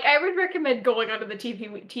though. Like, I would recommend going onto the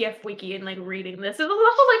TF Wiki and like reading this. It's also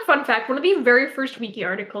like fun fact, one of the very first wiki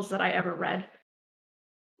articles that I ever read.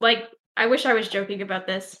 Like, I wish I was joking about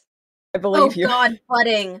this. I believe you. Oh god,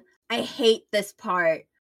 budding. I hate this part.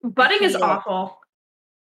 Budding is awful.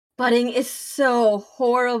 Budding is so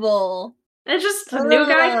horrible. It's just a new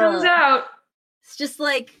guy comes out. It's just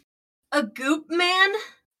like a goop man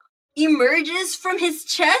emerges from his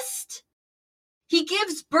chest. He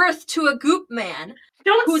gives birth to a goop man.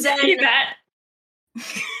 Don't say that.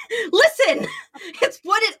 Listen,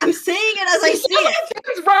 I'm saying it as I see it.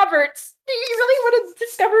 James Roberts. Do you really want to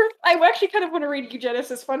discover? I actually kind of want to read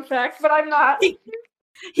Eugenesis fun fact, but I'm not.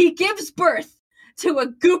 He gives birth to a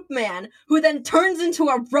goop man who then turns into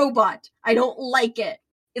a robot. I don't like it.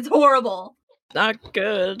 It's horrible. Not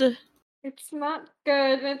good. It's not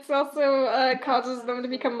good. It's also causes them to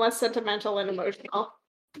become less sentimental and emotional.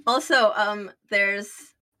 Also, there's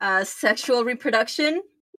sexual reproduction.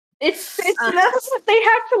 It's not, they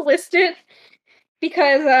have to list it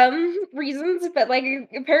because reasons, but like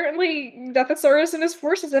apparently Deathosaurus and his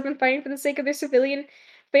forces have been fighting for the sake of their civilian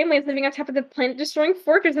families living on top of the planet destroying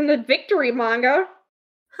fortress in the Victory manga.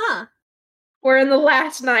 Huh. Where in the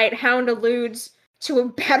last night Hound alludes to a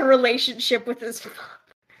bad relationship with his father.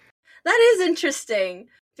 That is interesting.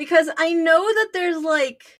 Because I know that there's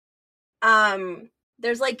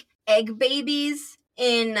egg babies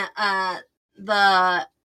in the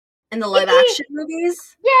live action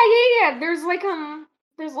movies. Yeah. There's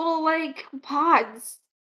there's little like pods.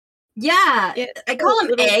 Yeah, I call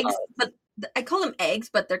them eggs, pods.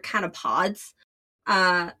 but they're kind of pods.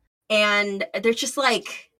 And they're just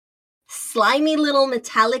like slimy little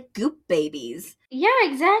metallic goop babies. Yeah,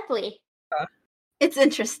 exactly. It's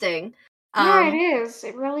interesting. Yeah, it is.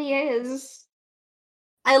 It really is.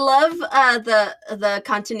 I love the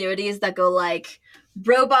continuities that go like,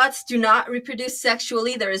 robots do not reproduce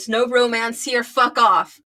sexually, there is no romance here, fuck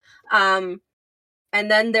off. And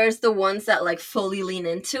then there's the ones that like fully lean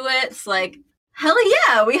into it. It's like, hell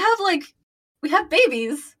yeah, we have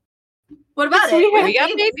babies. What about it? We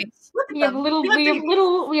got babies. Look at We have them. little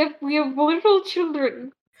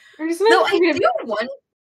children. No, I do one.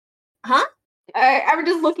 Huh? I was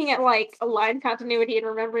just looking at like a line continuity and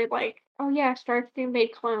remembering like, oh yeah, Starscream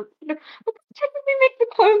made clones. But technically make the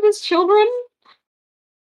clones as children?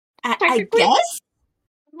 I guess?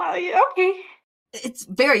 Well, yeah, okay. It's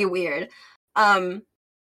very weird. What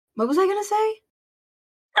was I gonna say?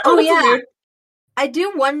 Oh yeah. Weird. I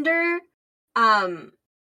do wonder, I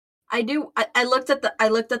looked at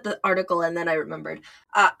the article and then I remembered.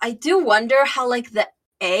 I do wonder how like the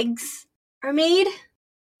eggs are made.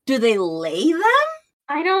 Do they lay them?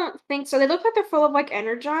 I don't think so. They look like they're full of like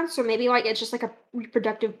energon, so maybe like it's just like a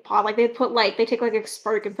reproductive pod. Like they take like a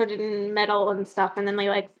spark and put it in metal and stuff, and then they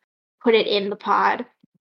like put it in the pod.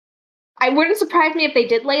 I wouldn't surprise me if they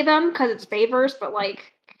did lay them because it's favors, but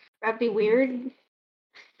like that'd be weird.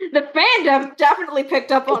 The fandom definitely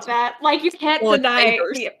picked up on that. Like you can't deny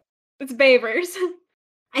it's favors.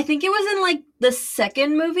 I think it was in like the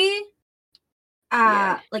second movie.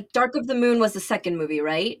 Like Dark of the Moon was the second movie,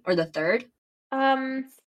 right? Or the third? No,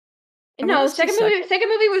 second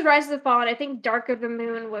movie was Rise of the Fallen. I think Dark of the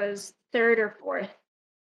Moon was third or fourth.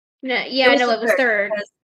 No, it was third.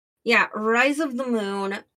 Yeah, Rise of the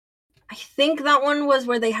Moon. I think that one was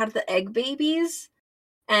where they had the egg babies.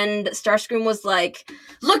 And Starscream was like,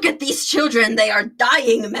 look at these children, they are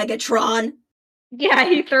dying, Megatron. Yeah,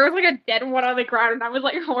 he throws like a dead one on the ground, and I was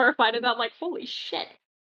like horrified at that, like, holy shit.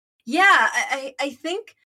 Yeah, I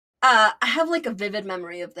think I have like a vivid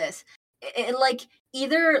memory of this. It like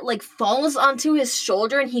either like falls onto his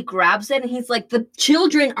shoulder and he grabs it and he's like, the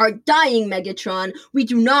children are dying, Megatron. We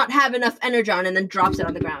do not have enough energon, and then drops it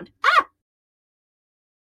on the ground. Ah!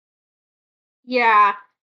 Yeah.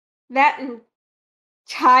 That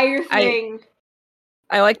entire thing.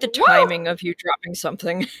 I like the timing of you dropping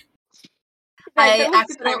something. I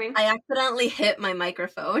accidentally hit my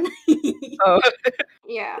microphone. Oh.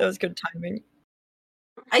 Yeah. That was good timing.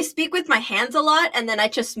 I speak with my hands a lot, and then I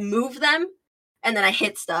just move them, and then I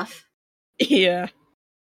hit stuff. Yeah.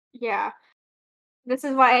 Yeah. This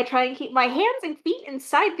is why I try and keep my hands and feet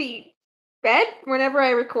inside the bed whenever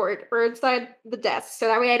I record, or inside the desk, so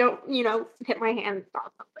that way I don't, hit my hands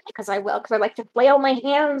off something, because I like to flail my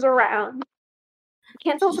hands around. I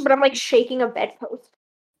can't tell, but I'm like shaking a bedpost.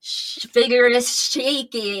 Vigorous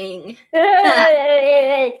shaking.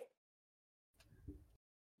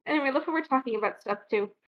 Anyway, look what we're talking about stuff too.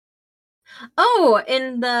 Oh,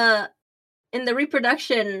 in the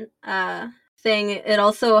reproduction thing, it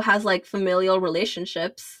also has like familial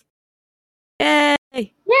relationships. Yay!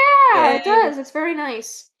 Yeah, it does. It's very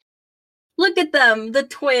nice. Look at them, the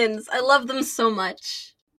twins. I love them so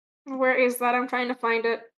much. Where is that? I'm trying to find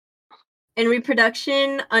it. In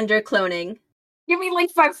reproduction, under cloning. Give me like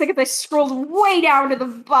 5 seconds. I scrolled way down to the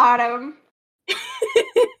bottom.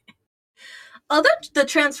 Although the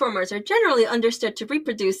Transformers are generally understood to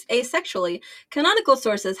reproduce asexually, canonical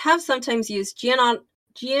sources have sometimes used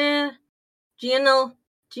genealogical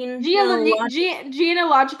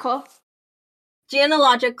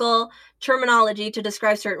terminology to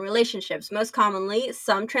describe certain relationships. Most commonly,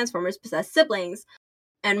 some Transformers possess siblings,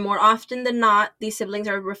 and more often than not, these siblings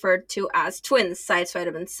are referred to as twins: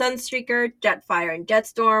 Sideswipe and Sunstreaker, Jetfire and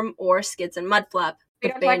Jetstorm, or Skids and Mudflap. We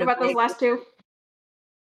don't talk about those last two.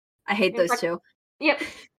 I hate those two. Yep.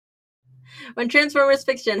 When Transformers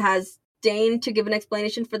fiction has deigned to give an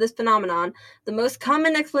explanation for this phenomenon, the most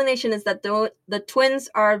common explanation is that the twins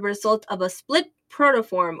are a result of a split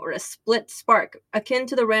protoform or a split spark, akin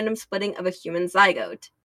to the random splitting of a human zygote.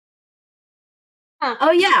 Huh.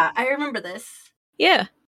 Oh yeah, I remember this. Yeah.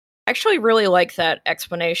 I actually really like that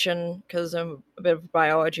explanation because I'm a bit of a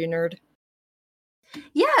biology nerd.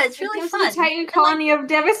 Yeah, it's really fun. The Titan colony of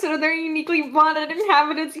Devastation and their uniquely bonded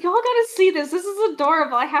inhabitants. Y'all gotta see this. This is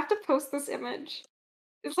adorable. I have to post this image.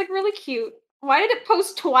 It's like really cute. Why did it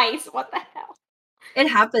post twice? What the hell? It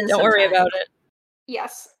happens. Don't worry about it.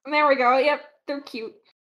 Yes. There we go. Yep, they're cute.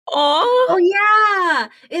 Aww. Oh yeah,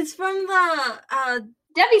 it's from the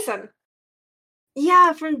Devison.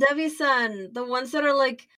 Yeah, from Devison. The ones that are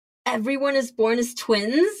like everyone is born as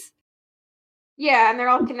twins. Yeah, and they're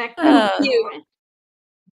all connected. Cute.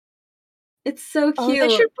 It's so cute. Oh, they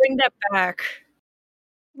should bring that back.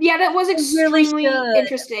 Yeah, that was extremely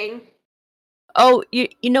interesting. Oh, you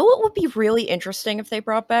know what would be really interesting if they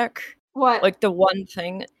brought back? What? Like the one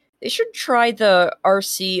thing. They should try the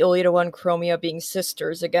RC E11 Chromia being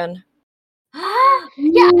sisters again. Yeah,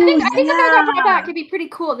 I think if they got brought back, it'd be pretty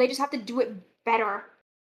cool. They just have to do it better.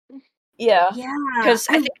 Yeah. Yeah. Because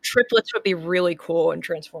I think triplets would be really cool in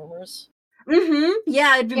Transformers. Mm-hmm.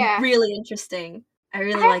 Yeah, it'd be really interesting. I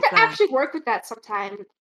really like that. I have to actually work with that sometime.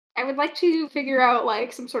 I would like to figure out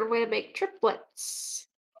like some sort of way to make triplets.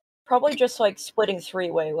 Probably just like splitting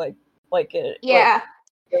three-way, like it. Yeah.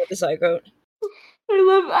 Like, the zygote.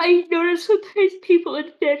 I notice sometimes people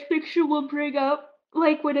in fanfiction will bring up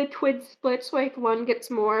like when a twin splits, like one gets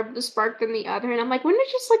more of the spark than the other, and I'm like, wouldn't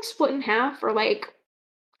it just like split in half? Or like,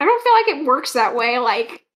 I don't feel like it works that way.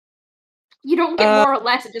 Like, you don't get more or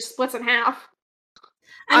less; it just splits in half.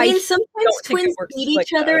 I mean, sometimes twins eat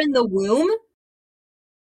each other in the womb.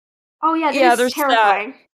 Oh yeah, there's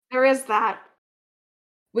terrifying. There is that,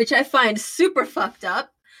 which I find super fucked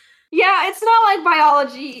up. Yeah, it's not like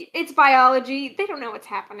biology. It's biology. They don't know what's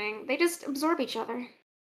happening. They just absorb each other.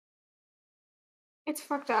 It's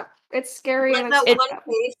fucked up. It's scary. Like that one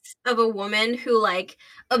case of a woman who like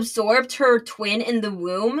absorbed her twin in the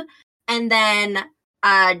womb, and then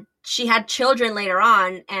she had children later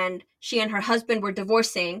on, and she and her husband were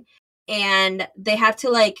divorcing, and they had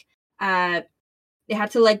to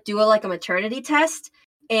do a maternity test,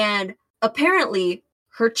 and apparently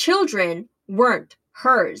her children weren't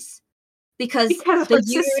hers because the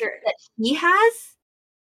uterus that he has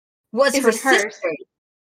was her sister.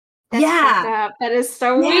 That's fucked up. That is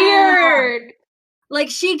so weird. Like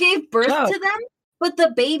she gave birth to them, but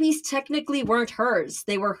the babies technically weren't hers.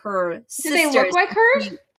 They were her sisters. Did they look like hers?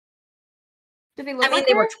 Did they look like her? I mean,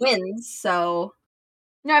 they were twins, so.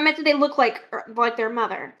 No, I meant did they look like their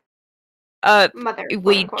mother? Mother.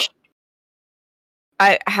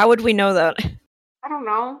 How would we know that? I don't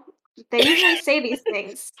know. They usually say these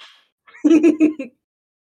things.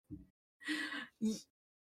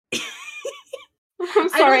 I'm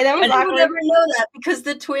sorry, that was awkward. I would never know that because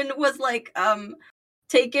the twin was like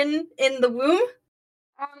taken in the womb.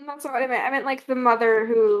 That's not what I meant. I meant like the mother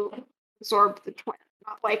who absorbed the twin,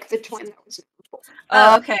 not like the twin that was.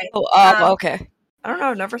 Okay. Okay. I don't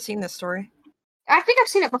know. I've never seen this story. I think I've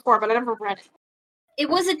seen it before, but I never read it. It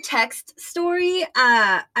was a text story.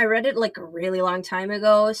 I read it like a really long time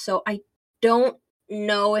ago, so I don't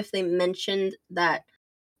know if they mentioned that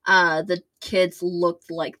the kids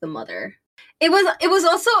looked like the mother. It was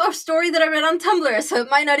also a story that I read on Tumblr, so it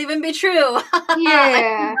might not even be true. Yeah.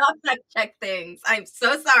 I do not fact check things. I'm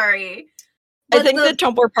so sorry. But I think the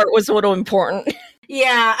Tumblr part was a little important.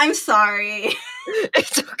 Yeah, I'm sorry.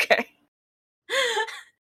 It's okay.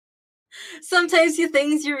 Sometimes the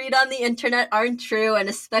things you read on the internet aren't true, and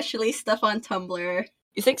especially stuff on Tumblr.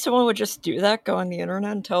 You think someone would just do that? Go on the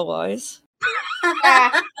internet and tell lies?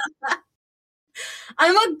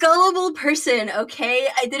 I'm a gullible person, okay?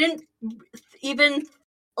 I didn't even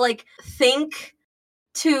think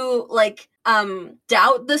to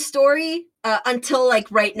doubt the story until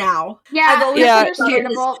right now. Yeah, I've always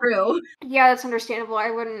understandable. True. Yeah, that's understandable. I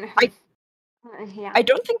wouldn't have I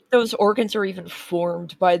don't think those organs are even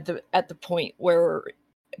formed at the point where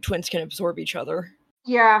twins can absorb each other.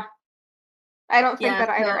 Yeah. I don't think that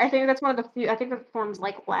either. I think that's one of the few. I think that forms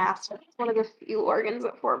last. It's one of the few organs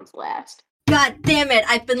that forms last. God damn it!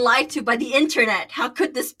 I've been lied to by the internet. How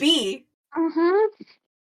could this be?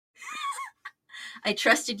 I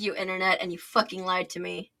trusted you, internet, and you fucking lied to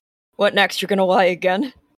me. What next? You're gonna lie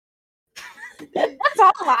again? That's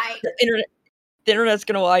all a lie. The internet's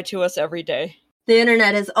gonna lie to us every day. The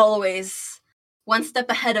internet is always one step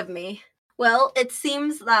ahead of me. Well, it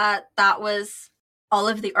seems that was all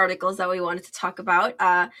of the articles that we wanted to talk about.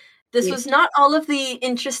 This was not all of the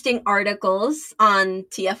interesting articles on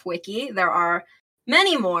TF Wiki. There are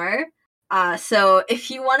many more. So if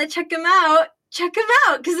you want to check them out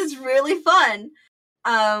because it's really fun.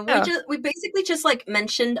 We basically just like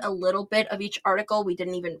mentioned a little bit of each article. We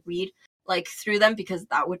didn't even read like through them because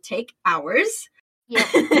that would take hours. Yep.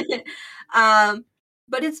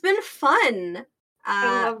 But it's been fun.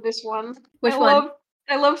 I love this one. Which one?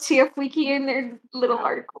 I love TF Wiki and their little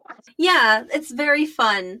articles. Yeah, it's very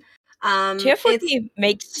fun. TF Wiki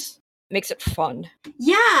makes it fun.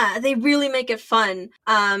 Yeah, they really make it fun.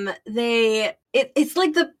 It's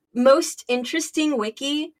like the most interesting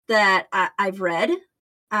wiki that I've read.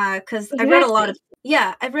 Because I've read a lot of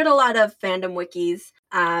fandom wikis.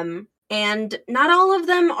 And not all of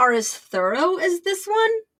them are as thorough as this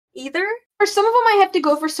one either. For some of them, I have to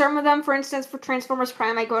go for some of them. For instance, for Transformers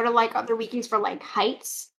Prime, I go to like other wikis for like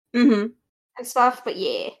heights and stuff. But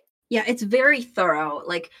yeah. Yeah, it's very thorough.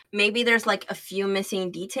 Like, maybe there's like a few missing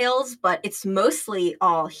details, but it's mostly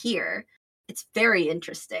all here. It's very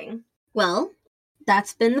interesting. Well,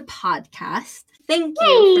 that's been the podcast. Thank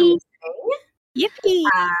you for listening. Yippee!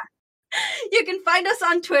 You can find us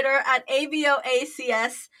on Twitter at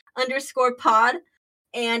ABOACS_pod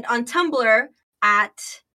and on Tumblr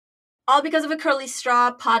at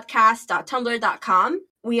allbecausefacurlystraw podcast.tumblr.com.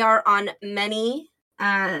 We are on many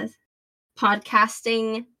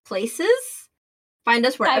podcasting places. Find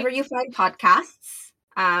us wherever you find podcasts.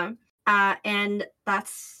 And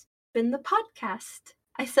that's been the podcast.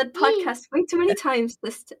 I said podcast way too many times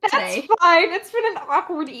today. That's fine. It's been an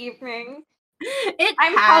awkward evening.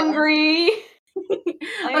 I'm hungry.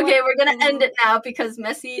 Okay, we're gonna end it now because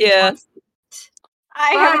Messy wants to eat.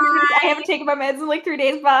 I haven't taken my meds in like 3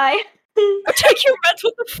 days. Bye. Take your meds.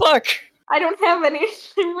 What the fuck? I don't have any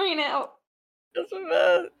right now.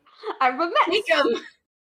 I'm a mess. Take them.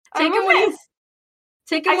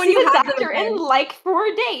 Take them when you have doctor them. In like 4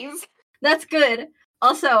 days. That's good.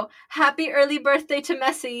 Also, happy early birthday to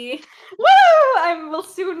Messy. Woo! I will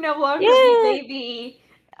soon no longer be baby.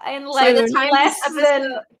 And like the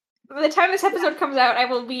time this episode comes out, I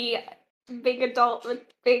will be big adult with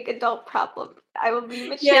big adult problems. I will be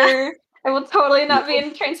mature. Yeah. I will totally not be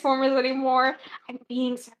in Transformers anymore. I'm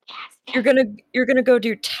being sarcastic. You're gonna go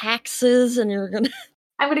do taxes, and I'm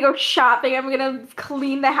gonna go shopping. I'm gonna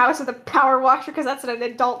clean the house with a power washer because that's an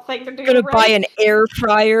adult thing to do. You're gonna buy an air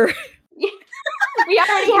fryer. We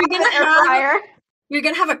already have an air fryer. You're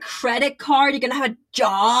gonna have a credit card. You're gonna have a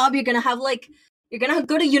job. You're gonna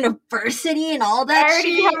go to university and all that. I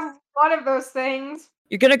already have one of those things.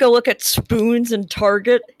 You're gonna go look at spoons in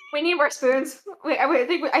Target. We need more spoons.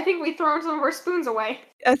 I think we thrown some of our spoons away.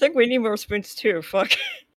 I think we need more spoons too. Fuck.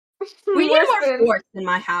 We need more forks in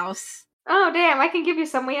my house. Oh damn! I can give you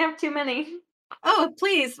some. We have too many. Oh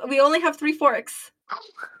please! We only have 3 forks.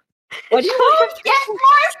 What do you have? Get more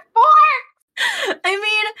forks! I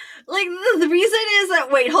mean, like the reason is that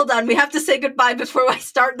hold on. We have to say goodbye before I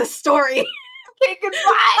start the story. Okay,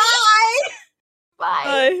 goodbye. Bye.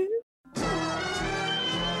 Bye.